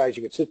exercise.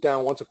 You can sit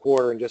down once a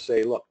quarter and just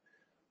say, look,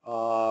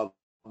 what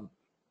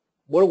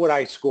would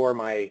I score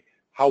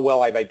how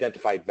well I've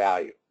identified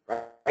value,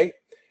 right?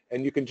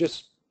 And you can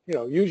just,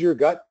 use your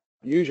gut,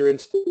 use your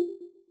instinct,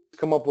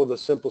 come up with a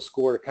simple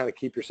score to kind of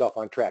keep yourself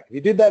on track. If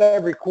you did that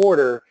every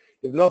quarter,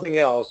 if nothing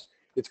else,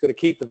 it's going to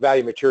keep the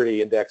Value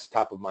Maturity Index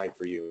top of mind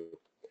for you.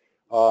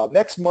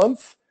 Next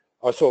month,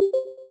 so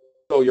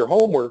your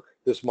homework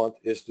this month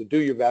is to do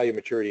your Value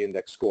Maturity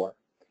Index score.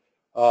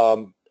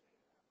 All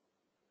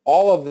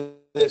of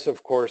this,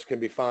 of course, can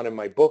be found in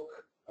my book,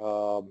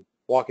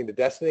 Walking to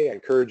Destiny. I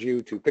encourage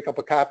you to pick up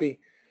a copy.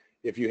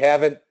 If you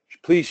haven't,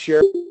 please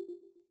share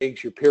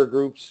it, your peer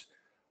groups.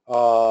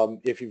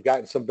 If you've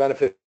gotten some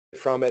benefit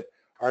from it,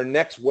 our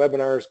next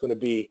webinar is going to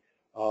be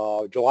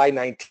July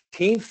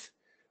 19th.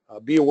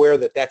 Be aware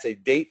that that's a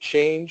date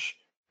change.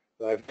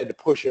 I've had to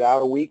push it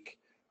out a week.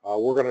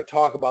 We're going to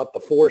talk about the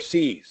 4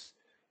 C's,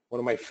 one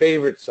of my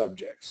favorite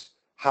subjects,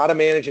 how to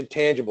manage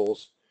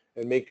intangibles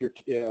and make your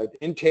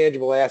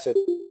intangible asset.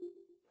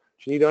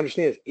 What you need to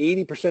understand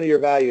is 80% of your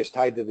value is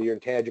tied to your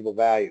intangible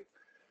value.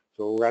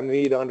 So we're going to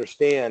need to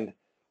understand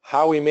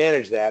how we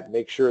manage that,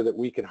 make sure that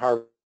we can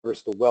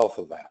harvest the wealth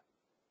of that.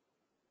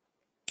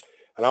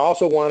 And I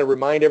also want to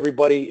remind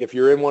everybody, if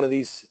you're in one of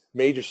these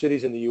major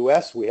cities in the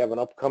U.S., we have an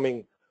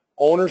upcoming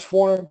owners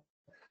forum.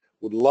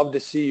 Would love to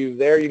see you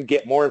there. You can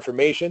get more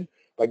information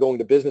by going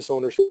to Business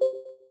Owners,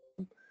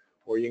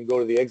 or you can go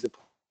to the Exit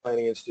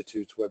Planning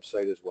Institute's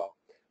website as well.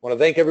 I want to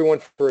thank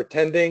everyone for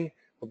attending.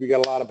 Hope you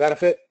got a lot of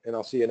benefit, and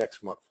I'll see you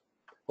next month.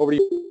 Over to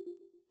you.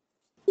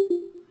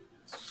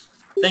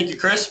 Thank you,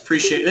 Chris.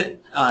 Appreciate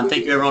it.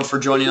 Thank you, everyone, for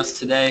joining us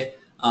today.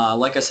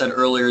 Like I said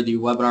earlier, the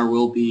webinar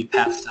will be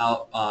passed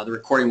out. The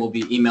recording will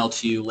be emailed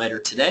to you later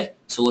today,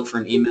 so look for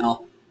an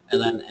email. And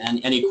then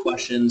any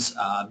questions,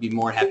 be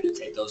more than happy to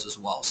take those as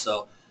well.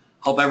 So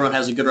hope everyone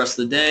has a good rest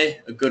of the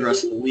day, a good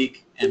rest of the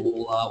week, and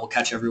we'll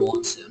catch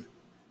everyone soon.